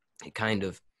 it kind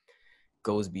of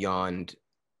goes beyond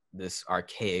this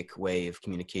archaic way of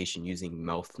communication using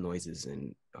mouth noises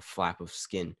and a flap of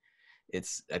skin.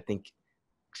 I think,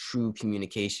 true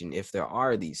communication, if there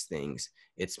are these things,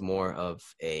 it's more of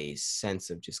a sense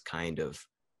of just kind of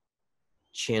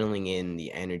channeling in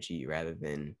the energy rather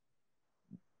than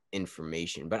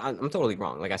information. But I'm totally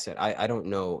wrong. Like I said, I don't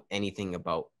know anything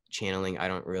about channeling.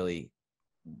 I'm really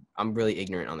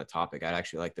ignorant on the topic. I'd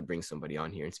actually like to bring somebody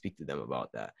on here and speak to them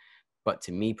about that. But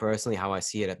to me personally, how I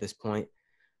see it at this point,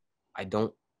 I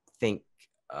don't think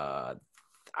I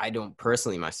don't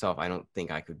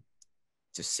think I could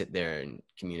just sit there and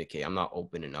communicate. I'm not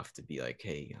open enough to be like,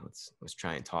 hey, let's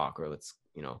try and talk, or let's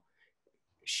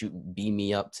beam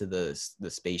me up to the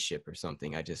spaceship or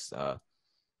something. That's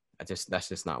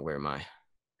just not where my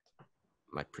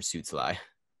pursuits lie.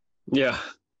 Yeah.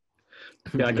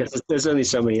 I guess there's only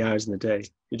so many hours in the day.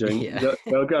 You're doing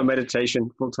yoga,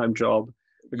 meditation, full-time job,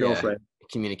 a girlfriend,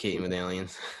 communicating with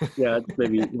aliens. Yeah,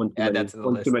 maybe one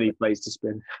too many plates to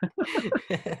spin.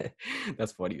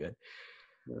 That's funny, man.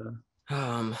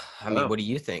 I mean, what do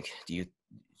you think? Do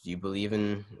you believe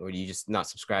in, or do you just not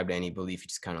subscribe to any belief? You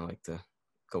just kind of like to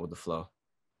go with the flow?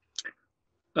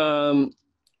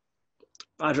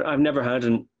 I've never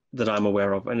had that I'm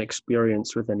aware of an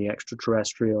experience with any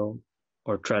extraterrestrial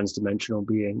or transdimensional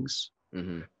beings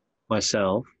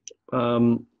myself.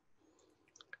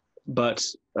 But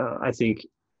I think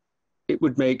it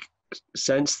would make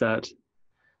sense that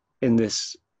in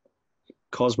this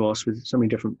cosmos with so many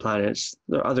different planets,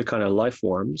 there are other kind of life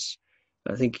forms.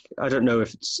 I don't know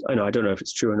if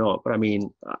it's true or not, but I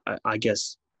mean, I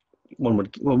guess one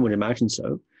would imagine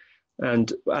so.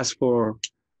 And as for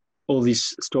all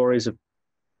these stories of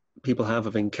people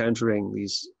have encountering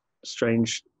these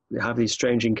strange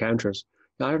encounters,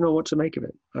 I don't know what to make of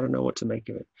it.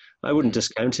 I wouldn't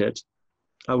discount it.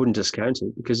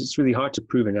 Because it's really hard to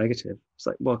prove a negative. It's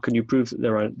like, well, can you prove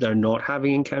that they're not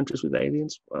having encounters with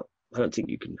aliens? Well, I don't think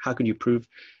you can. How can you prove?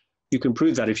 You can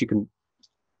prove that if you can,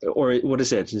 or what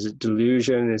is it? Is it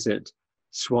delusion? Is it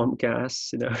swamp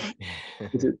gas?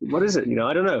 What is it?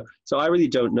 I don't know. So I really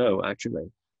don't know,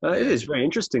 actually. It is very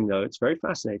interesting, though. It's very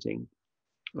fascinating.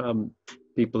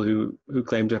 People who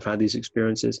claim to have had these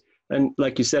experiences, and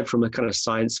like you said, from a kind of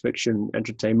science fiction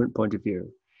entertainment point of view,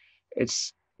 it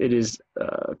is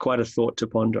quite a thought to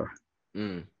ponder.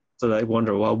 So they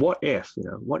wonder, well, what if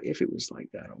it was like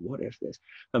that, or what if this?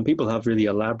 And people have really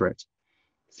elaborate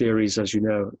theories, as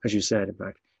you said, in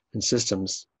fact, and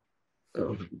systems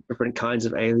of different kinds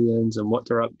of aliens and what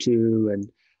they're up to,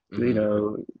 and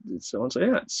so on. So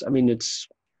yeah,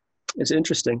 it's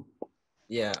interesting.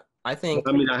 Yeah, I think,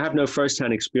 I mean, I have no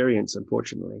firsthand experience,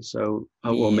 unfortunately. So,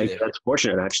 me well, maybe either. that's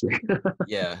fortunate, actually.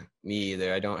 Yeah, me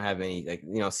either. I don't have any, like,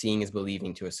 seeing is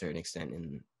believing to a certain extent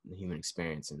in the human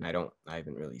experience, and I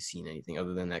haven't really seen anything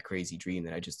other than that crazy dream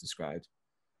that I just described.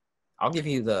 I'll give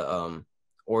you the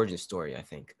origin story, I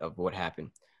think, of what happened.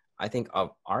 I think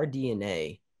of our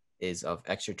DNA is of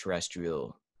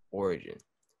extraterrestrial origin.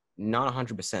 Not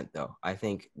 100% though. I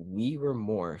think we were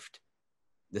morphed.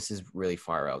 This is really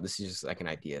far out. This is just like an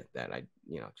idea that I,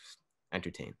 just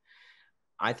entertain.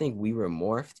 I think we were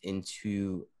morphed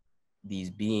into these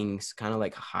beings, kind of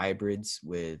like hybrids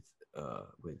with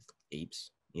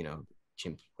apes,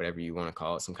 chimp, whatever you want to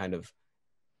call it, some kind of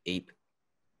ape.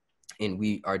 And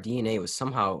our DNA was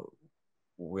somehow,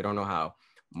 we don't know how,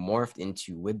 morphed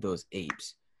into with those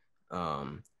apes.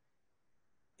 Um,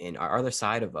 and our other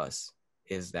side of us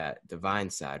is that divine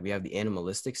side. We have the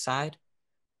animalistic side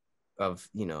of,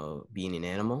 being an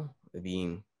animal,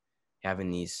 being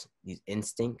having these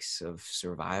instincts of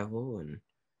survival and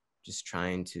just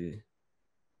trying to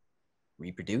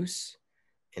reproduce.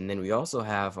 And then we also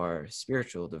have our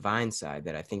spiritual divine side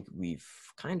that I think we've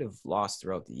kind of lost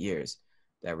throughout the years,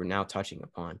 that we're now touching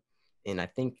upon. And I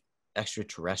think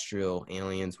extraterrestrial,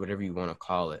 aliens, whatever you want to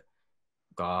call it,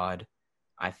 God,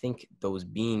 I think those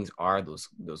beings are those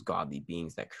godly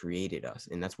beings that created us.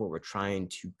 And that's what we're trying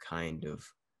to kind of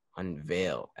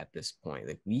unveil at this point.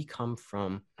 Like, we come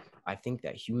from, I think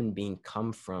that human beings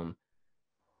come from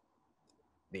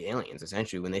the aliens,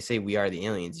 essentially. When they say we are the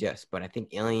aliens, yes, but I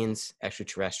think aliens,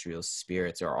 extraterrestrials,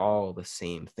 spirits are all the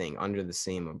same thing under the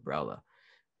same umbrella.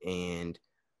 And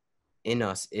in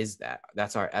us is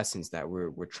that's our essence that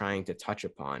we're trying to touch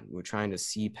upon. We're trying to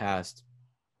see past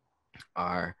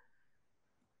our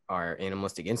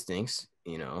animalistic instincts,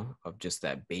 of just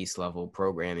that base level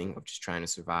programming of just trying to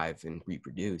survive and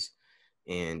reproduce,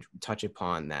 and touch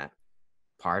upon that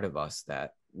part of us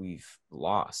that we've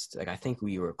lost. Like, I think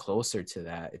we were closer to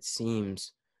that. It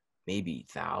seems maybe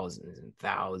thousands and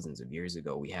thousands of years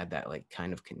ago, we had that like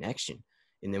kind of connection.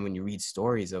 And then when you read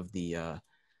stories of the,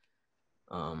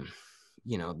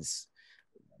 this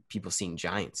people seeing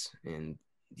giants and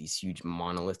these huge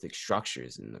monolithic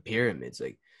structures and the pyramids,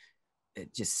 like,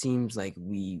 it just seems like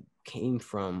we came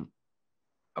from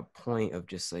a point of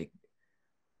just like,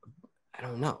 I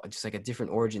don't know, just like a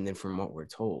different origin than from what we're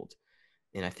told.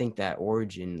 And I think that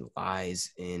origin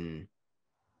lies in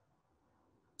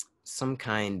some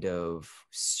kind of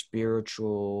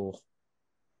spiritual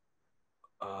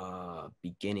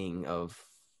beginning of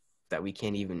that we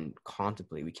can't even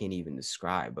contemplate, we can't even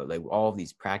describe. But like, all of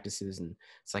these practices and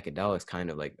psychedelics kind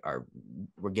of like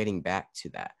we're getting back to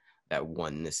that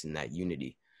oneness and that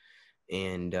unity.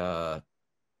 And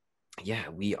yeah,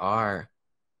 we are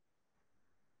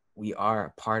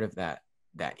part of that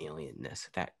alienness,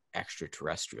 that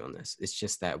extraterrestrialness. It's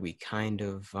just that we kind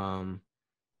of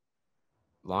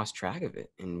lost track of it,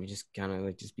 and we just kind of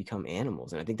like just become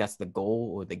animals. And I think that's the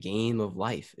goal or the game of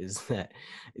life, is that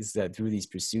through these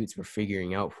pursuits we're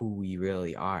figuring out who we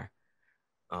really are.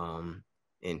 And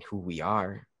who we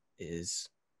are is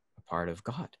a part of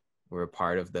God. We're a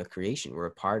part of the creation. We're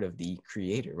a part of the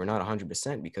creator. We're not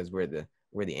 100% because we're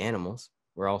the animals.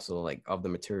 We're also like of the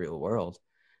material world.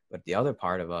 But the other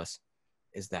part of us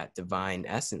is that divine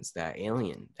essence, that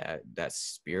alien, that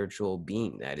spiritual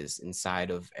being that is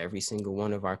inside of every single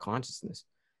one of our consciousness.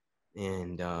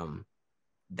 And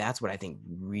that's what I think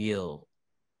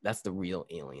that's the real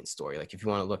alien story. Like, if you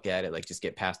want to look at it, like, just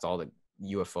get past all the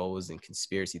UFOs and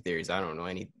conspiracy theories. I don't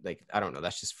know.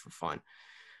 That's just for fun.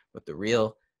 But the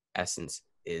real essence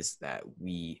is that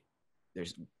we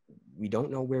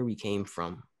don't know where we came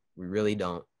from. We really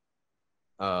don't.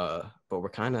 But we're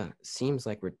kind of, seems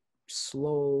like we're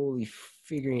slowly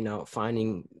figuring out,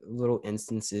 finding little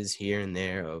instances here and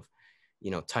there of,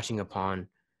 touching upon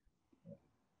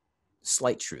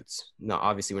slight truths. Now,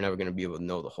 obviously, we're never going to be able to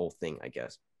know the whole thing, I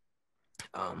guess.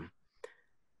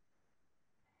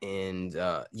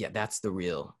 Yeah, that's the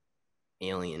real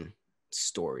alien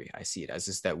story. I see it as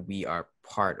just that we are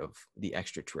part of the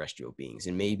extraterrestrial beings,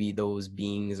 and maybe those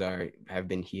beings have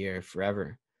been here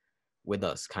forever with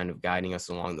us, kind of guiding us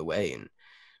along the way. And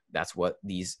that's what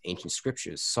these ancient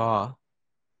scriptures saw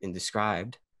and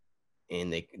described.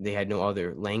 And they had no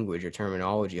other language or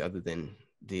terminology other than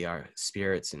they are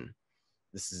spirits, and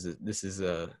this is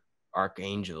a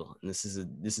archangel, and this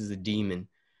is a demon.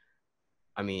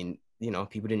 I mean,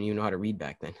 people didn't even know how to read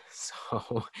back then.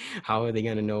 So how are they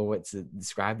going to know what to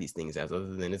describe these things as,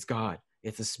 other than it's God,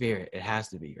 it's a spirit, it has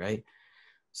to be, right?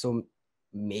 So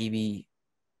maybe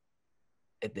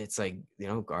it's like,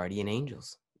 guardian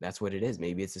angels. that's what it is.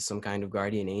 Maybe it's just some kind of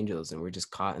guardian angels, and we're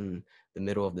just caught in the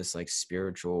middle of this like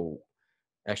spiritual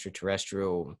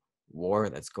extraterrestrial war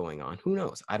that's going on. Who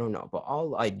knows? I don't know. But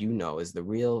all I do know is the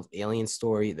real alien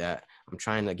story that I'm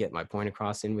trying to get my point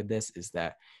across in with this is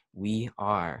that we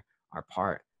are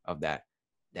part of that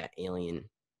alien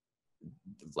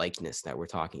likeness that we're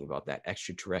talking about, that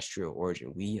extraterrestrial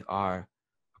origin. We are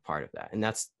a part of that. And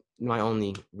that's my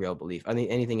only real belief. I mean,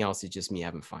 anything else is just me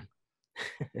having fun.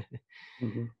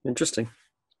 Interesting.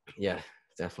 Yeah,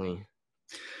 definitely.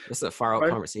 This is a far out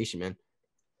conversation, man.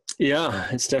 Yeah,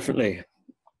 it's definitely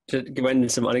went in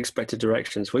some unexpected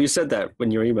directions. Well, you said that when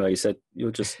your email, you said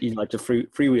you'd like to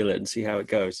freewheel it and see how it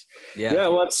goes. Yeah.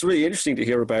 Well, it's really interesting to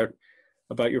hear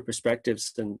about your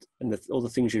perspectives and all the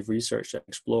things you've researched and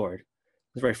explored.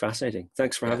 It's very fascinating.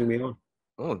 Thanks for having me on.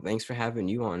 Oh, thanks for having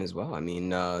you on as well. I mean,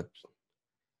 do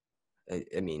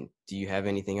you have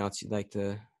anything else you'd like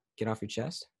to get off your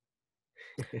chest?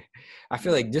 I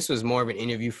feel like this was more of an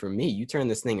interview for me. You turned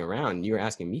this thing around. You were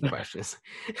asking me questions.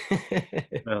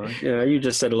 Yeah, you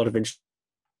just said a lot of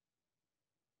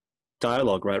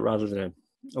dialogue, right, rather than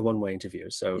a one-way interview.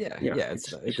 So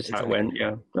it's how it went.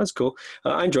 Yeah, that's cool.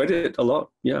 I enjoyed it a lot.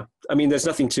 Yeah, I mean, there's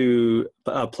nothing to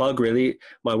plug really.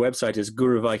 My website is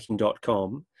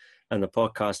guruviking.com, and my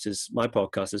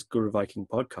podcast is Guru Viking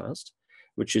Podcast,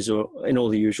 which is in all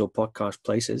the usual podcast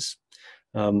places.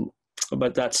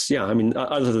 But that's, I mean,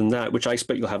 other than that, which I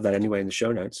expect you'll have that anyway in the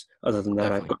show notes. Other than that,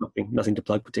 definitely. I've got nothing to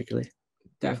plug particularly.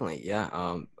 Definitely,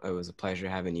 yeah. It was a pleasure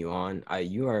having you on.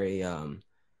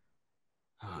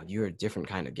 You're a different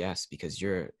kind of guest because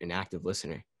you're an active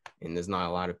listener, and there's not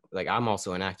a lot of I'm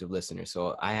also an active listener,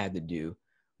 so I had to do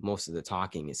most of the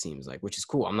talking. It seems like, which is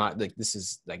cool. I'm not this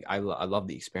is I love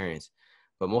the experience,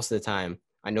 but most of the time,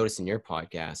 I noticed in your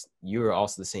podcast, you're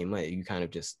also the same way. You kind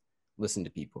of just listen to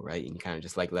people, right? And you kind of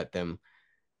just let them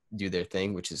do their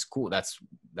thing, which is cool. That's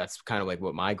kind of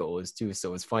what my goal is too.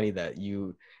 So it's funny that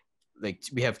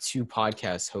we have two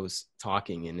podcast hosts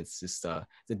talking, and it's just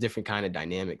it's a different kind of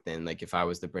dynamic than if I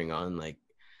was to bring on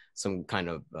some kind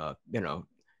of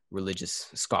religious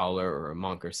scholar or a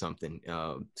monk or something.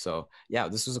 So yeah,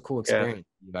 this was a cool experience.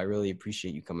 Yeah. I really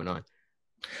appreciate you coming on.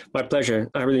 My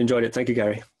pleasure. I really enjoyed it. Thank you,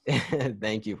 Gary.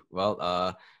 Thank you.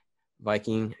 Well,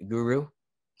 Viking Guru.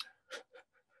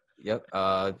 Yep.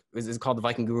 Is it called the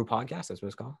Viking Guru Podcast? That's what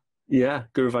it's called? Yeah,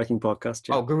 Guru Viking Podcast.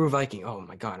 Yeah. Oh, Guru Viking. Oh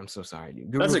my God, I'm so sorry.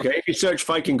 That's okay. If you search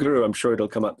Viking Guru, I'm sure it'll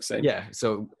come up the same. Yeah,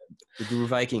 so the Guru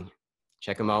Viking.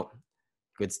 Check them out.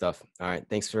 Good stuff. All right.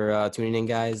 Thanks for tuning in,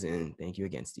 guys. And thank you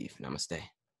again, Steve. Namaste.